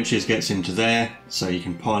 5 inches gets into there, so you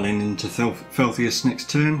can pile into Felthius next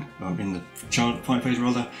turn, in the fight phase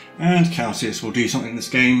rather, and Calcius will do something in this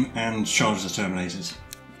game and charge the Terminators.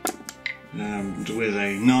 With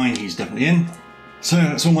a 9 he's definitely in. So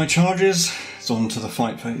that's all my charges, it's on to the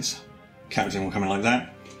fight phase. Captain will come in like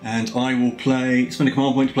that, and I will spend a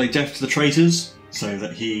command point to play Death to the Traitors, so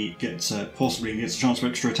that he possibly gets a chance for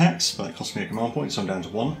extra attacks, but it costs me a command point, so I'm down to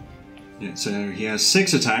 1. Yeah, so he has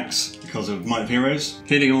 6 attacks because of Might of Heroes,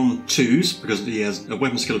 hitting on 2s because he has a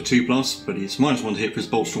weapon skill of 2+, but he's -1 to hit for his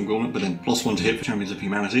Boltstorm Gauntlet, but then +1 to hit for Champions of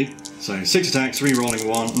Humanity. So 6 attacks, re-rolling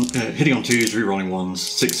 1, hitting on 2s, re-rolling 1s,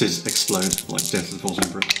 6s explode like Death of the False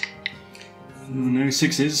Emperor. No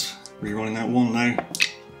 6s, re-rolling that 1 now.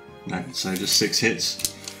 No, so just 6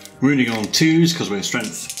 hits. Wounding on 2s because we're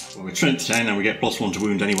strength 10 and we get +1 to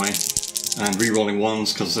wound anyway. And re-rolling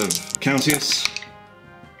 1s because of Calcius.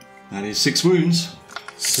 That is 6 wounds.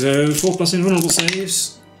 So 4+ invulnerable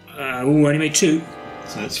saves. Only made 2.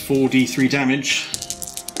 So that's 4d3 damage.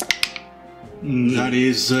 That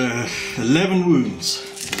is 11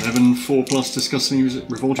 wounds. 11 4+ disgusting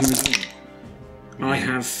revolting resilient. I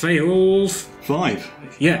have failed 5.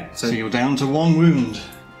 Yeah, so you're down to 1 wound.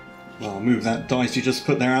 Well, I'll move that dice you just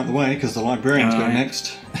put there out of the way because the Librarian's going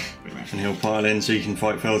next. And he'll pile in so you can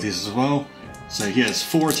fight Felthius as well. So he has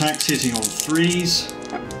 4 attacks hitting on 3s.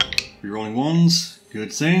 Rerolling 1s,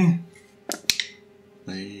 good thing.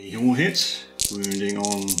 They all hit. Wounding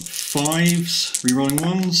on 5s, rerolling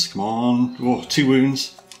 1s. Come on. Oh, 2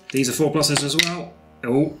 wounds. These are 4+ as well.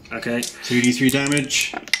 Oh, okay. 2d3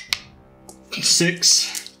 damage.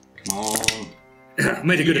 6. Come on.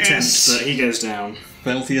 Made a good attempt, but he goes down.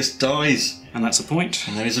 Felthius dies. And that's a point.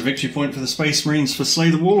 And that is a victory point for the Space Marines for Slay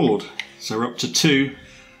the Warlord. So we're up to 2.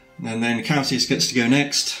 And then Calcius gets to go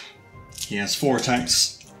next. He has 4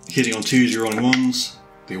 attacks. Hitting on 2s, you're rolling 1s.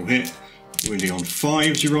 They all hit. Wounding on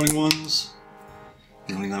 5s, you're rolling 1s.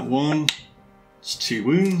 You're rolling that 1. It's 2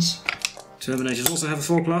 wounds. Terminators also have a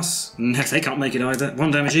 4+. No, they can't make it either.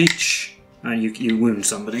 1 damage each. And you wound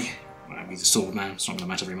somebody. Well, that'd be the sword man. It's not going to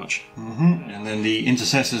matter very much. And then the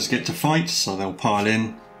intercessors get to fight, so they'll pile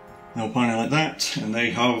in. They'll pile in like that. And they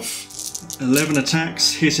have 11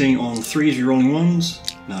 attacks, hitting on 3s, you're rolling 1s.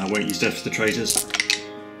 No, I won't use Death for the Traitors.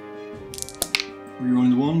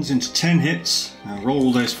 Rerolling the 1s into 10 hits. Now roll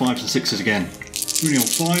all those 5s and 6s again. Wounding on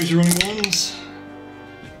 5s, rolling 1s.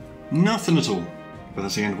 Nothing at all. But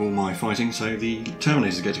that's the end of all my fighting, so the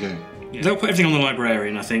Terminators get to go. Yeah. They'll put everything on the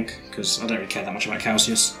Librarian, I think, because I don't really care that much about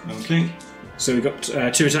Calcius. Okay. So we've got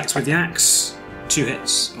 2 attacks with the axe, 2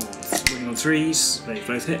 hits. Wounding on 3s, they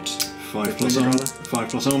both hit.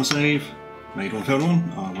 5+ armor save. Made 1, failed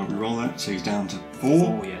 1. I won't reroll that, so he's down to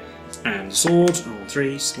 4. 4, yeah. And sword on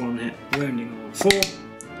 3s, 1 hit. Wounding on 4.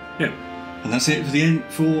 No. And that's it for the end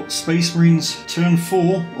for Space Marines turn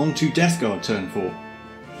 4, on to Death Guard turn 4.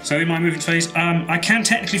 So in my movement phase, I can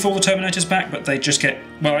technically fall the Terminators back, but they just get...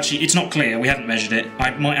 Well, actually, it's not clear. We haven't measured it. I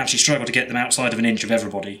might actually struggle to get them outside of an inch of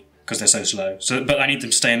everybody, because they're so slow. But I need them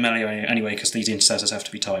to stay in melee anyway, because these intercessors have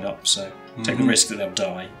to be tied up, so take the risk that they'll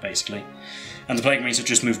die, basically. And the Plague Marines have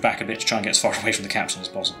just moved back a bit to try and get as far away from the captain as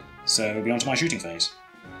possible. So we'll be on to my shooting phase.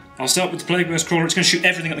 I'll start with the Plague Burst Crawler. It's going to shoot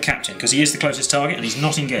everything at the captain, because he is the closest target, and he's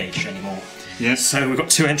not engaged anymore. Yes. So we've got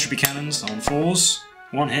 2 entropy cannons on 4s.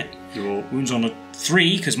 1 hit. Wounds on a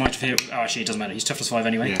 3, because Might of Heroes... Oh, actually, it doesn't matter. He's toughness 5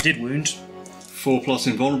 anyway. Yeah. Did wound. 4+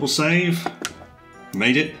 invulnerable save.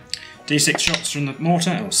 Made it. D6 shots from the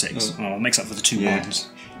mortar. Or 6. Oh, it makes up for the 2 wounds.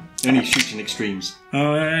 Only shooting extremes.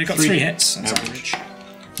 Oh, got 3 hits. That's average.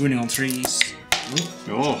 Wounding on 3s.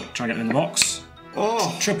 Oh. Try and get them in the box.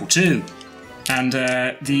 Oh. Triple 2. And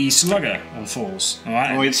the Slugger on 4s.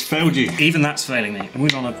 Alright. Oh, it's failed you. Even that's failing me. I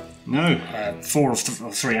wound on a... No. 4 of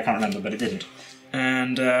 3, I can't remember, but it didn't.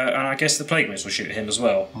 And I guess the Plague Marines will shoot at him as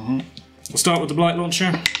well. We'll start with the Blight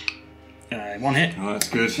Launcher. 1 hit. Oh, that's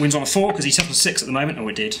good. Wins on a 4 because he's up to 6 at the moment. Oh,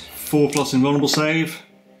 it did. 4+ invulnerable save.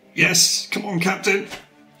 Yes! Come on, Captain!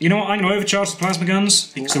 You know what? I'm going to overcharge the plasma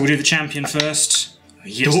guns. So we'll do the champion first.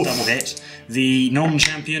 He gets a double hit. The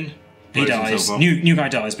non-champion, he dies. New guy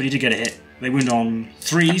dies, but he did get a hit. They wound on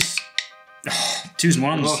 3s. Oh, 2s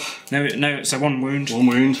and 1s. Oh. No, so 1 wound. 1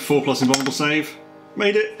 wound. 4+ invulnerable save.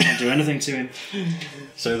 Made it! Can't do anything to him.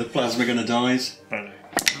 So the plasma gunner dies. And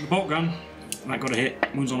the bolt gun, that got a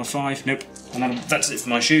hit. Wounds on a 5. Nope. And that's it for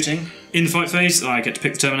my shooting. In the fight phase, I get to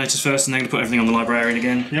pick the Terminators first, and then I'm going to put everything on the Librarian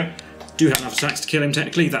again. Yep. Do have enough attacks to kill him,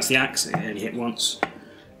 technically. That's the axe. It only hit once.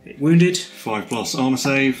 It wounded. 5+ armour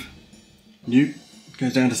save. Nope.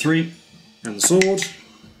 Goes down to 3. And the sword.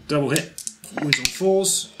 Double hit. Wounds on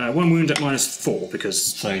 4s. 1 wound at -4 because...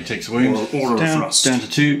 So he takes a wound. Or a thrust. Down to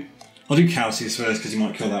 2. I'll do Calcius first because he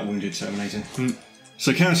might kill that wounded Terminator.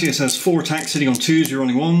 So Calcius has 4 attacks, hitting on 2s, you're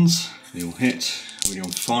rolling 1s. He'll hit. Hitting on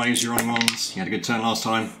 5s, you're rolling 1s. He had a good turn last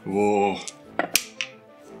time. Whoa.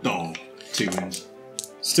 Oh, 2 wounds.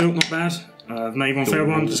 Still not bad. Made 1 failed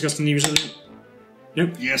one, disgustingly resilient.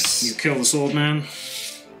 Nope. Yes. You kill the sword man.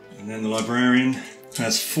 And then the Librarian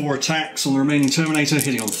has 4 attacks on the remaining Terminator,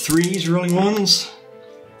 hitting on 3s, you're rolling 1s.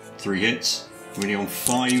 3 hits. Hitting on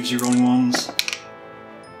 5s, you're rolling 1s.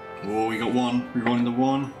 Oh, we got 1. Rerolling the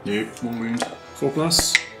 1. Nope, 1 wound.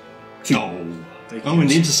 4+. Oh, and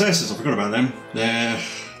the Intercessors, I forgot about them. They're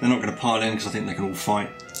not going to pile in because I think they can all fight.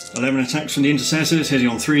 11 attacks from the Intercessors, hitting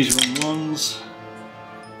on 3s, rolling 1s.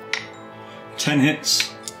 10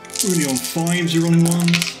 hits. Really on 5s, you're rolling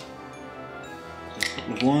 1s. A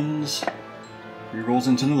couple of 1s. Rerolls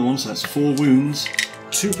into another one, so that's 4 wounds.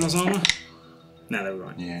 2+ armour. No, they were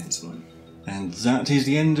right. Yeah, it's fine. And that is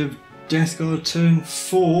the end of Death Guard turn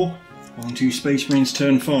 4. On to Space Marines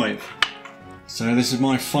turn 5. So this is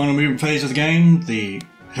my final movement phase of the game. The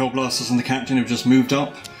Hellblasters and the Captain have just moved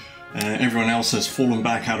up. Everyone else has fallen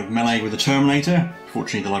back out of melee with the Terminator.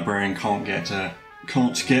 Fortunately, the Librarian can't get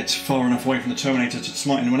far enough away from the Terminator to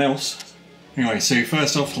smite anyone else. Anyway, so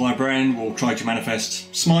first off, the Librarian will try to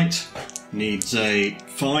manifest Smite. Needs a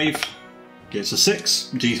 5. Gets a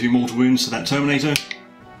 6. D3 mortal wounds to that Terminator.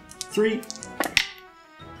 3.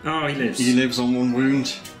 Oh, he lives. He lives on 1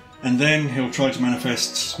 wound. And then he'll try to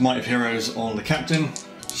manifest Might of Heroes on the Captain,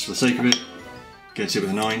 just for the sake of it. Gets it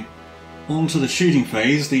with a 9. On to the shooting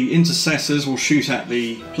phase, the Intercessors will shoot at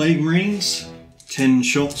the Plague Marines. 10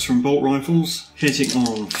 shots from bolt rifles, hitting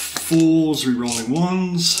on 4s, rerolling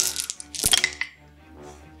 1s.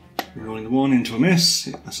 Rerolling the 1 into a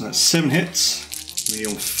miss, so that's 7 hits. Really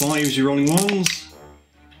on 5s, rerolling 1s.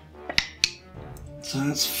 So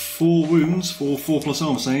that's 4 wounds, 4+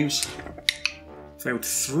 armor saves. Failed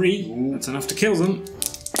 3. Ooh. That's enough to kill them.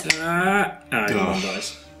 One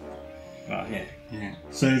dies. Oh, yeah.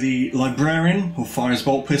 So the Librarian will fire his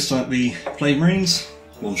bolt pistol at the Plague Marines.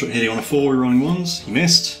 1 shot hitting on a 4, rerolling 1s. He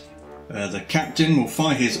missed. The Captain will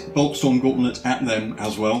fire his Bolt Storm Gauntlet at them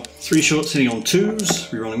as well. 3 shots hitting on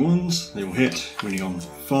 2s, rerolling 1s. They will hit, winning on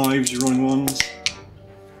 5s, rerolling 1s.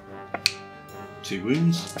 2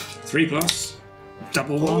 wounds. 3+.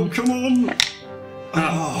 Double 1. Oh, come on!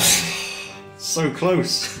 Oh. So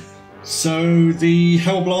close. So the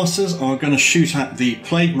Hellblasters are going to shoot at the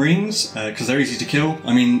Plague Marines because they're easy to kill.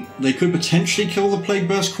 I mean, they could potentially kill the Plague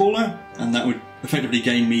Burst Crawler, and that would effectively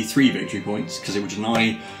gain me 3 victory points because it would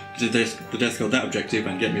deny the Death Guard that objective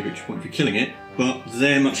and get me a victory point for killing it. But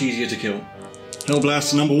they're much easier to kill.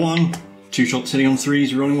 Hellblaster number 1, 2 shots hitting on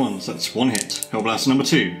 3s, rolling 1s. That's 1 hit. Hellblaster number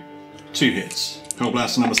 2, 2 hits.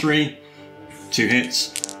 Hellblaster number 3, 2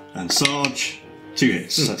 hits. And Sarge, 2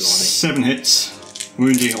 hits. That's 7 hits.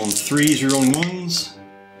 Wounding on 3s, rerolling 1s.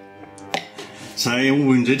 So all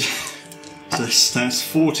wounded. So that's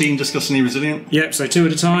 14 disgustingly resilient. Yep, so 2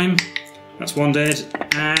 at a time. That's 1 dead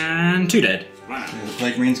and 2 dead. Wow. Yeah, the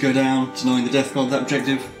Plague Marines go down, denying the Death Guard that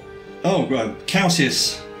objective. Oh,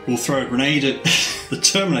 Calcius will throw a grenade at the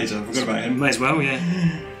Terminator. I forgot about him. May as well, yeah.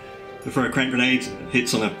 They throw a crank grenade,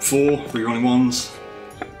 hits on a 4, rerolling 1s.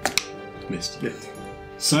 Missed. Yep.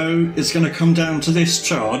 So it's going to come down to this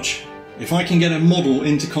charge. If I can get a model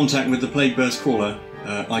into contact with the Plague Burst Crawler,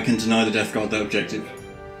 I can deny the Death Guard that objective.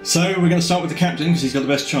 So we're going to start with the Captain because he's got the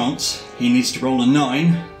best chance. He needs to roll a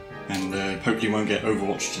 9 and hopefully won't get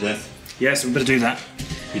overwatched to death. Yes, we better do that.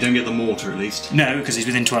 You don't get the mortar at least. No, because he's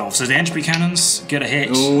within 12. So the entropy cannons get a hit.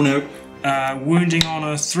 Oh no. Wounding on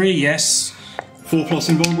a 3, yes. 4+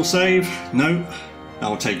 invulnerable save. No.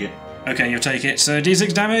 I'll take it. Okay, you'll take it. So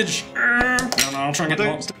D6 damage. No, I'll try and get the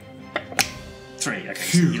box. 3, okay,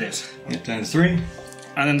 so he lives. Yeah, down to 3.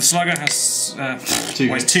 And then the Slugger has 2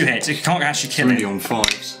 hits. 2 hits. It can't actually kill really him. on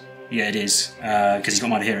 5s. Yeah, it is, because he's got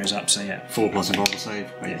Mighty Heroes up, so yeah. 4 plus invulnerable save.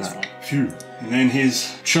 Make it's that. Phew. And then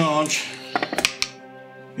his charge.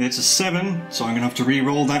 It's a 7, so I'm going to have to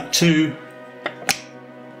re-roll that too.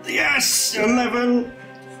 Yes! 11!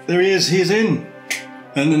 There he is, he's in!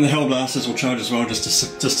 And then the Hellblasters will charge as well, just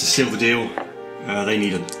to seal the deal. They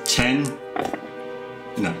need a 10.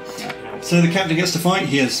 No. So the captain gets to fight.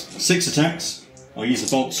 He has 6 attacks. I'll use the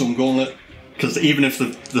Bolt Storm Gauntlet, because even if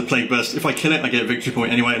the Plague Burst, if I kill it, I get a victory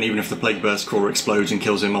point anyway, and even if the Plague Burst Crawler explodes and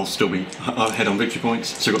kills him, I'll still be ahead on victory points.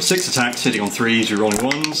 So we've got 6 attacks, hitting on 3s, re-rolling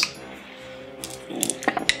 1s.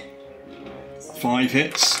 5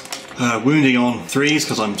 hits. Wounding on 3s,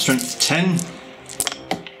 because I'm strength 10.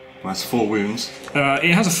 Well, that's 4 wounds.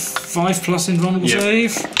 It has a 5 plus invulnerable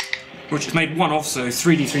save, which is made 1 off, so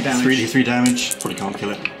 3d3 damage. 3d3 damage, probably can't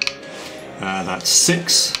kill it. That's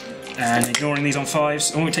 6. And ignoring these on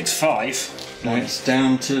 5s, it takes 5. Now it's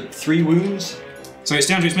down to 3 wounds. So it's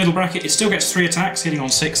down to its middle bracket, it still gets 3 attacks, hitting on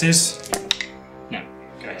 6s. No.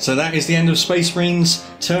 Okay. So that is the end of Space Marines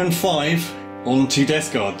turn 5, on to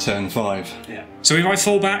Death Guard turn 5. Yeah. So if I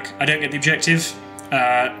fall back, I don't get the objective.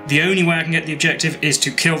 The only way I can get the objective is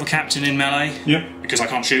to kill the captain in melee. Yep. Because I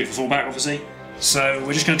can't shoot for fallback, obviously. So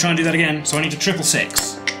we're just going to try and do that again. So I need a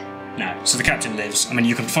 666. No, so the captain lives. I mean,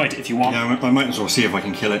 you can fight it if you want. Yeah, I might as well see if I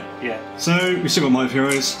can kill it. Yeah. So we've still got Might of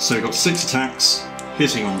Heroes. So we've got 6 attacks,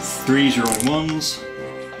 hitting on 3s, rolling 1s.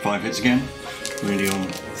 5 hits again. Really on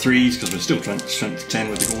 3s, because we're still strength 10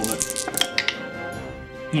 with the gauntlet.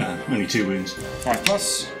 No, only 2 wounds. 5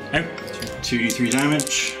 plus. Nope. 2d3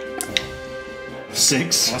 damage.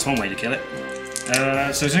 6. Well, that's one way to kill it.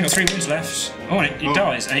 So it's only got 3 wounds left. Oh, and it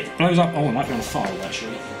dies, and it blows up. Oh, it might be on a 5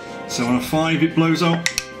 actually. So on a 5 it blows up.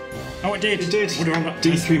 Oh, it did. It did.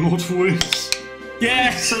 D3 mortal wounds.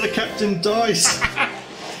 Yeah. So the captain dies.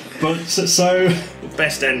 But so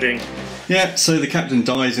Best ending. yeah, so the captain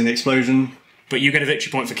dies in the explosion. But you get a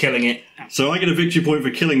victory point for killing it. So I get a victory point for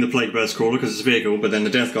killing the Plague Burst Crawler because it's a vehicle, but then the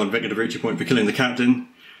Death Guard get a victory point for killing the captain.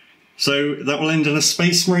 So that will end in a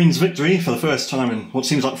Space Marines victory for the first time in what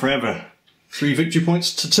seems like forever. 3 victory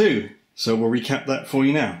points to 2. So we'll recap that for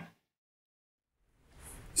you now.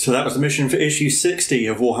 So that was the mission for issue 60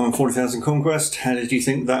 of Warhammer 40,000 Conquest. How did you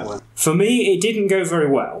think that went? For me, it didn't go very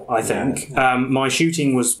well, I think. Yeah. My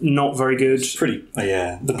shooting was not very good. Pretty,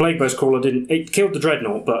 yeah. The Plague Burst Crawler didn't... It killed the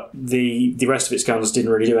Dreadnought, but the rest of its guns didn't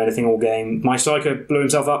really do anything all game. My Psycho blew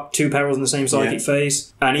himself up 2 perils in the same psychic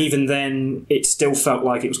phase, and even then, it still felt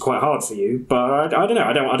like it was quite hard for you. But I don't know.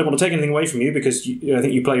 I don't want to take anything away from you, because I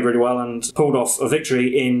think you played really well and pulled off a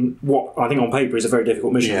victory in what I think on paper is a very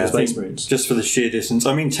difficult mission for the Space Marines. Just for the sheer distance.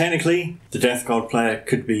 I mean, technically, the Death Guard player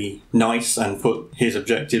could be nice and put his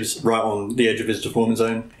objectives right on the edge of his deployment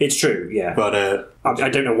zone. It's true, yeah. But I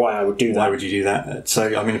don't know why I would do that. Why would you do that?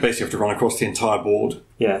 So, I mean, basically you have to run across the entire board.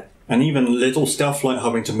 Yeah. And even little stuff like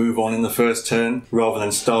having to move on in the first turn rather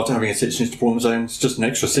than start having a 6-inch deployment zone. It's just an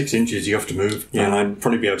extra 6 inches you have to move. Yeah, and I'd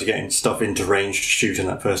probably be able to get stuff into range to shoot in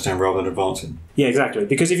that first turn rather than advancing. Yeah, exactly.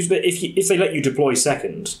 Because if they let you deploy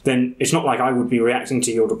second, then it's not like I would be reacting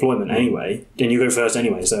to your deployment anyway. And you go first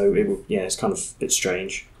anyway, so it's kind of a bit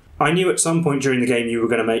strange. I knew at some point during the game you were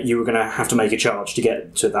going to have to make a charge to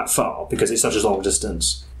get to that far because it's such a long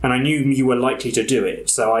distance, and I knew you were likely to do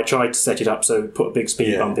it. So I tried to set it up so put a big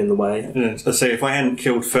speed bump in the way. Let's say if I hadn't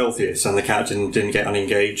killed Felthius and the captain didn't get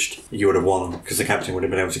unengaged, you would have won because the captain would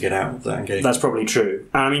have been able to get out of that engagement. That's probably true.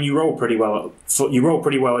 And I mean, you roll pretty well. You roll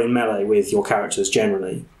pretty well in melee with your characters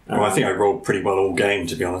generally. Well, I think I rolled pretty well all game,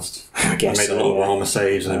 to be honest. I made a lot of armour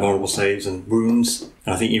saves and invulnerable saves and wounds,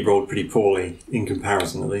 and I think you rolled pretty poorly in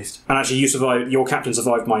comparison, at least. And actually, your captain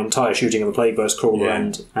survived my entire shooting of the Plague Burst Crawler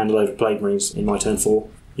and a load of Plague Marines in my turn 4.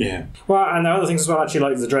 Yeah. Well, and there are other things as well, actually,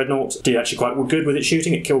 like the Dreadnought did actually quite good with its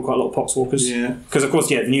shooting. It killed quite a lot of Poxwalkers. Yeah. Because, of course,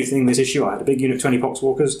 the new thing this issue, I had a big unit of 20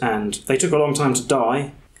 Poxwalkers, and they took a long time to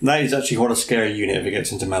die. That is actually quite a scary unit if it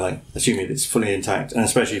gets into melee, assuming it's fully intact, and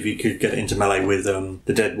especially if you could get it into melee with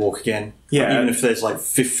the Dead Walk again. Yeah. Even if there's like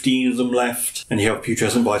 15 of them left, and you have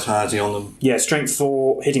Putrescent Vitality on them. Yeah, Strength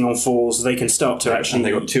 4, hitting on 4s, they can start to actually... And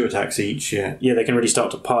they've got 2 attacks each, yeah. Yeah, they can really start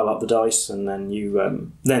to pile up the dice, and then you...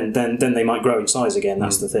 then they might grow in size again,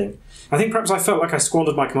 that's the thing. I think perhaps I felt like I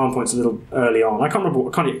squandered my command points a little early on. I can't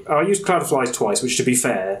remember... I used Cloud of Flies twice, which, to be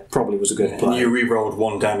fair, probably was a good play. And you re-rolled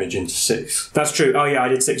 1 damage into 6. That's true. Oh, yeah, I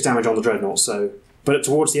did 6 damage on the Dreadnought, so... But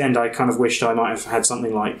towards the end, I kind of wished I might have had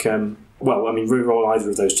something like... re-roll either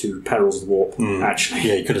of those 2 perils of the warp, actually.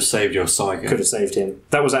 Yeah, you could have saved your Psycho. Could have saved him.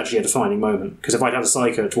 That was actually a defining moment, because if I'd had a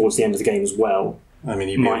Psycho towards the end of the game as well... I mean,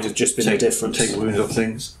 you might have just been the difference. Take wounds off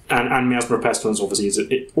things. And Miasma of Pestilence, obviously,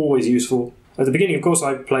 is always useful. At the beginning, of course,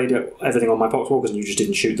 I played everything on my Poxwalkers and you just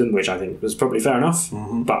didn't shoot them, which I think was probably fair enough,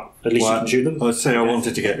 but at least you can shoot them. I'd say I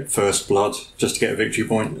wanted to get first blood, just to get a victory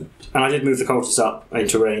point. And I did move the cultists up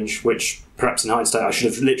into range, which perhaps in hindsight I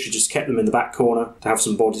should have literally just kept them in the back corner to have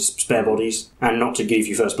some spare bodies, and not to give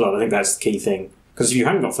you first blood. I think that's the key thing. Because if you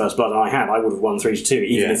hadn't got first blood, and I had, I would have won 3-2,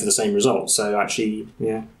 even if for the same result. So actually,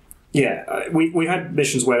 we've had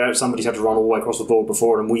missions where somebody's had to run all the way across the board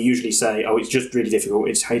before, and we usually say, it's just really difficult,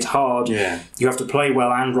 it's hard, you have to play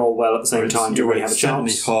well and roll well at the same time to really have a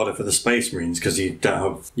chance. It's harder for the Space Marines, because you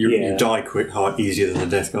die easier than the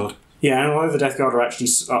Death Guard. Yeah, and although the Death Guard are actually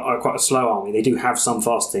are quite a slow army, they do have some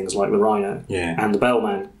fast things like the Rhino. Yeah. And the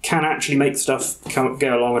Bellman can actually make stuff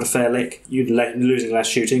get along at a fair lick. You're losing less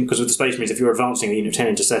shooting, because with the Space Marines, if you're advancing a unit of 10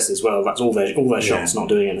 intercessors, well, that's all their shots not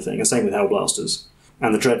doing anything. And same with Hellblasters.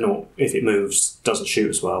 And the Dreadnought, if it moves, doesn't shoot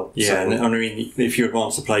as well. Yeah, so, and I mean, if you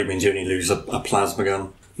advance the Plague Marines, you only lose a plasma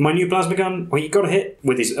gun. My new plasma gun, well, he got a hit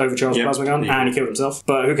with his overcharged plasma gun, and he killed himself.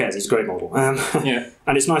 But who cares? He's a great model. And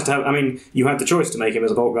it's nice to have. I mean, you had the choice to make him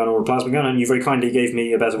as a bolt gun or a plasma gun, and you very kindly gave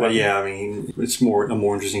me a better weapon. I mean, it's a more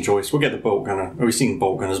interesting choice. We'll get the bolt gunner. We've seen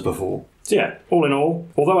bolt gunners before. So yeah, all in all,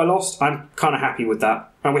 although I lost, I'm kind of happy with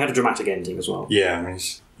that. And we had a dramatic ending as well. Yeah, I mean,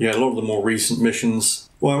 a lot of the more recent missions.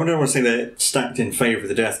 Well, I don't want to say they're stacked in favour of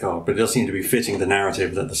the Death Guard, but it does seem to be fitting the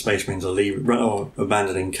narrative that the Space Marines are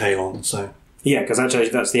abandoning Kaylon. So. Yeah, because actually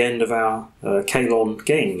that's the end of our Kaylon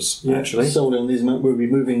games, actually. Solely on this map, we'll be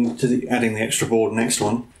moving to adding the extra board next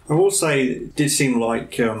one. I will say it did seem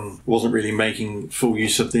like wasn't really making full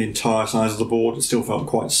use of the entire size of the board. It still felt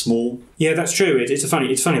quite small. Yeah, that's true. It's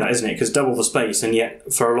funny that, isn't it? Because double the space, and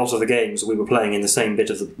yet for a lot of the games we were playing in the same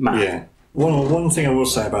bit of the map. Yeah. One thing I will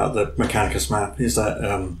say about the Mechanicus map is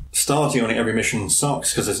that starting on it every mission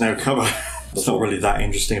sucks because there's no cover. It's not really that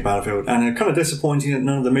interesting a battlefield, and kind of disappointing that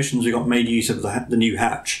none of the missions we got made use of the new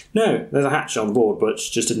hatch. No, there's a hatch on the board, but it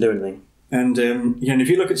just didn't do anything. And and if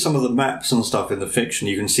you look at some of the maps and stuff in the fiction,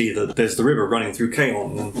 you can see that there's the river running through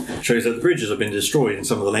Kaylon, and shows that the bridges have been destroyed in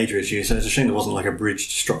some of the later issues. So it's a shame there wasn't like a bridge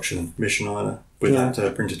destruction mission either with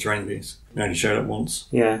that printed terrain piece. It only showed it once.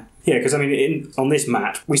 Yeah, because I mean, on this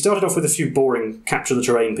map, we started off with a few boring capture the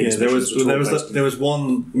terrain pieces. Yeah, there was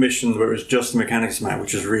one mission where it was just the Mechanicus map,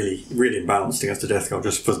 which was really imbalanced against the Death Guard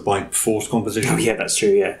just by force composition. Oh yeah, that's true.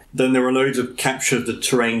 Yeah. Then there were loads of capture the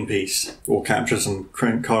terrain piece or capture some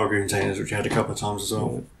cargo containers, which we had a couple of times as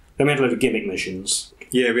well. Yeah. Then we had a load of gimmick missions.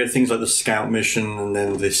 Yeah, we had things like the Scout mission, and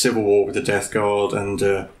then the Civil War with the Death Guard, and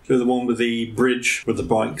the one with the bridge with the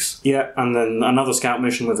bikes. Yeah, and then another Scout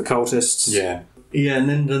mission with the cultists. Yeah. Yeah, and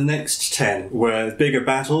then the next 10 were bigger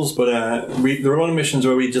battles, but there were a lot of missions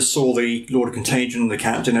where we just saw the Lord of Contagion, the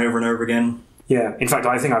Captain, over and over again. Yeah, in fact,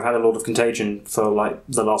 I think I've had a Lord of Contagion for like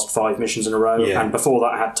the last 5 missions in a row, and before that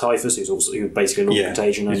I had Typhus, who's basically Lord of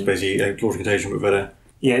Contagion. He's basically Lord of Contagion, but better.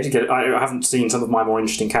 Yeah, I haven't seen some of my more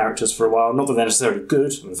interesting characters for a while. Not that they're necessarily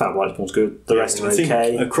good. In fact, Lightspawn's good. The rest are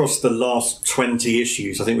okay. Across the last 20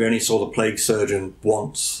 issues, I think we only saw the Plague Surgeon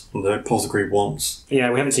once, and the Apothecary once.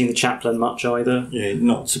 Yeah, we haven't seen the Chaplain much either. Yeah,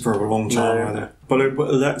 not for a long time either.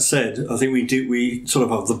 But that said, I think we sort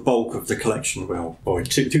of have the bulk of the collection. Well, we're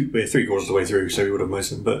 3/4 of the way through, so we would have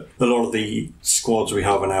most of them. But a lot of the squads we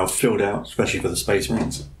have are now filled out, especially for the Space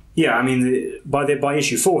Marines. Yeah, I mean, by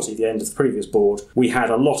issue 40, the end of the previous board, we had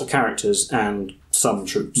a lot of characters and some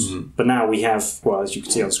troops. Mm-hmm. But now we have, well, as you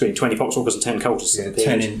can see on the screen, 20 Poxwalkers and 10 cultists.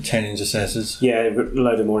 Yeah, 10 intercessors. Yeah, a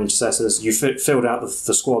load of more intercessors. You filled out the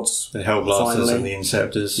squads. The Hellblasters and the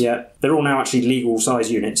Inceptors. Yeah, they're all now actually legal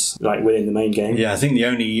size units, like within the main game. Yeah, I think the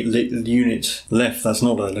only unit left that's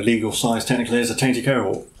not a legal size technically is a Tainted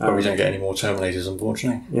Cohort. But we don't get any more Terminators,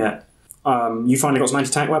 unfortunately. Yeah. You finally got some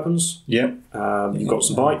anti-tank weapons. Yep. You've got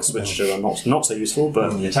some bikes, which are not so useful,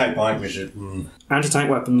 but the attack bike, which is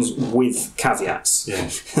anti-tank weapons with caveats. Yeah.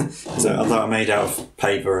 So that are made out of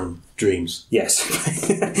paper and dreams.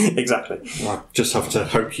 Yes, exactly. I just have to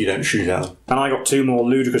hope you don't shoot at them. And I got 2 more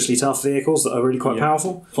ludicrously tough vehicles that are really quite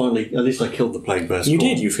powerful. Finally, at least I killed the Plague Burst. You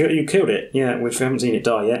did. You killed it. Yeah, we haven't seen it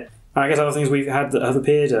die yet. I guess other things we've had that have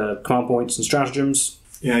appeared command points and stratagems.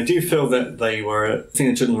 Yeah, I do feel that I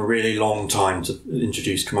think it took them a really long time to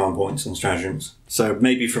introduce command points and stratagems. So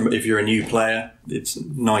maybe if you're a new player, it's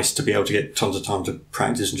nice to be able to get tons of time to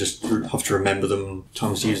practice and just have to remember them and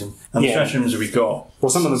times to use them. And the stratagems we got...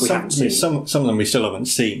 Well, some of them we haven't seen. Some of them we still haven't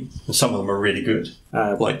seen, and some of them are really good.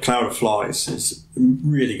 Like Cloud of Flies is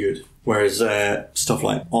really good, whereas stuff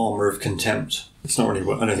like Armour of Contempt, it's not really...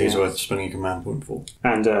 I don't think it's worth spending a command point for.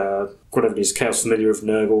 And whatever it is, Chaos Familiar of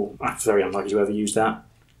Nurgle, I'm very unlikely to ever use that.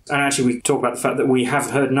 And actually, we talk about the fact that we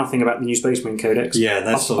have heard nothing about the new Space Marine Codex. Yeah,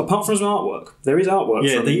 that's apart from some artwork. There is artwork.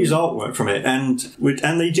 Yeah, they use artwork from it, and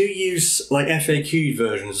they do use like FAQ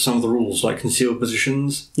versions of some of the rules, like concealed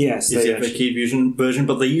positions. Yes, it's the FAQ version,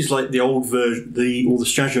 but they use like the old version, all the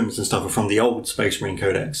stratagems and stuff are from the old Space Marine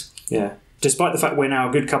Codex. Yeah. Despite the fact we're now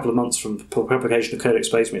a good couple of months from publication of Codex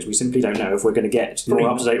Space Marines, we simply don't know if we're going to get more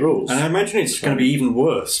up-to-date rules. And I imagine it's going to be even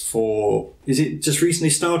worse for... Is it just recently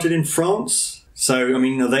started in France? So, I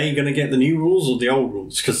mean, are they going to get the new rules or the old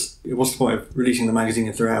rules? Because what's the point of releasing the magazine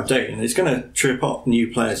if they're out of date? And it's going to trip up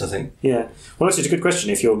new players, I think. Yeah. Well, that's a good question.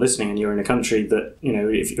 If you're listening and you're in a country that, you know,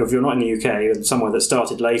 if you're not in the UK and somewhere that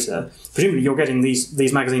started later, presumably you're getting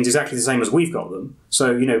these magazines exactly the same as we've got them.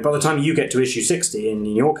 So, you know, by the time you get to issue 60 in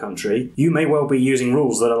your country, you may well be using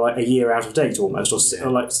rules that are like a year out of date almost, or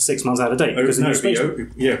like 6 months out of date. Because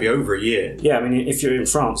it'd be over a year. Yeah, I mean, if you're in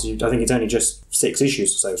France, I think it's only just 6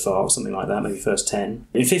 issues so far, or something like that, maybe first 10.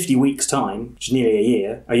 In 50 weeks' time, which is nearly a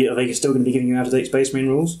year, are they still going to be giving you out-of-date Space Marine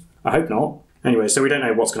rules? I hope not. Anyway, so we don't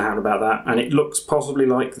know what's going to happen about that, and it looks possibly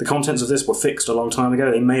like the contents of this were fixed a long time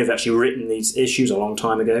ago. They may have actually written these issues a long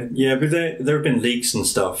time ago. Yeah, but there have been leaks and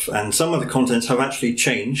stuff, and some of the contents have actually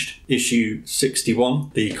changed. Issue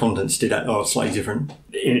 61, the contents are slightly different.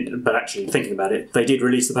 But actually, thinking about it, they did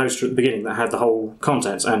release the poster at the beginning that had the whole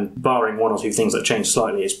contents, and barring one or two things that changed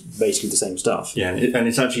slightly, it's basically the same stuff. Yeah, and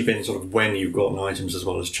it's actually been sort of when you've gotten items as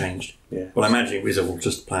well as changed. Yeah. Well, I imagine it was all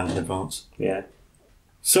just planned in advance. Yeah.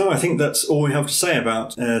 So I think that's all we have to say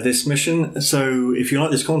about this mission. So if you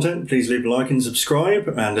like this content, please leave a like and subscribe,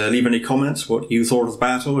 and leave any comments, what you thought of the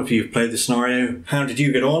battle, if you've played the scenario, how did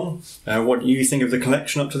you get on, what you think of the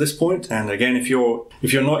collection up to this point. And again, if you're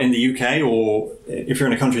not in the UK, or if you're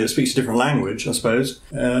in a country that speaks a different language, I suppose,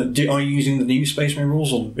 are you using the new Space Marine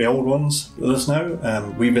rules or the old ones? Let us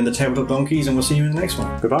know. We've been the Tabletop Donkeys, and we'll see you in the next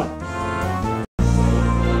one. Goodbye.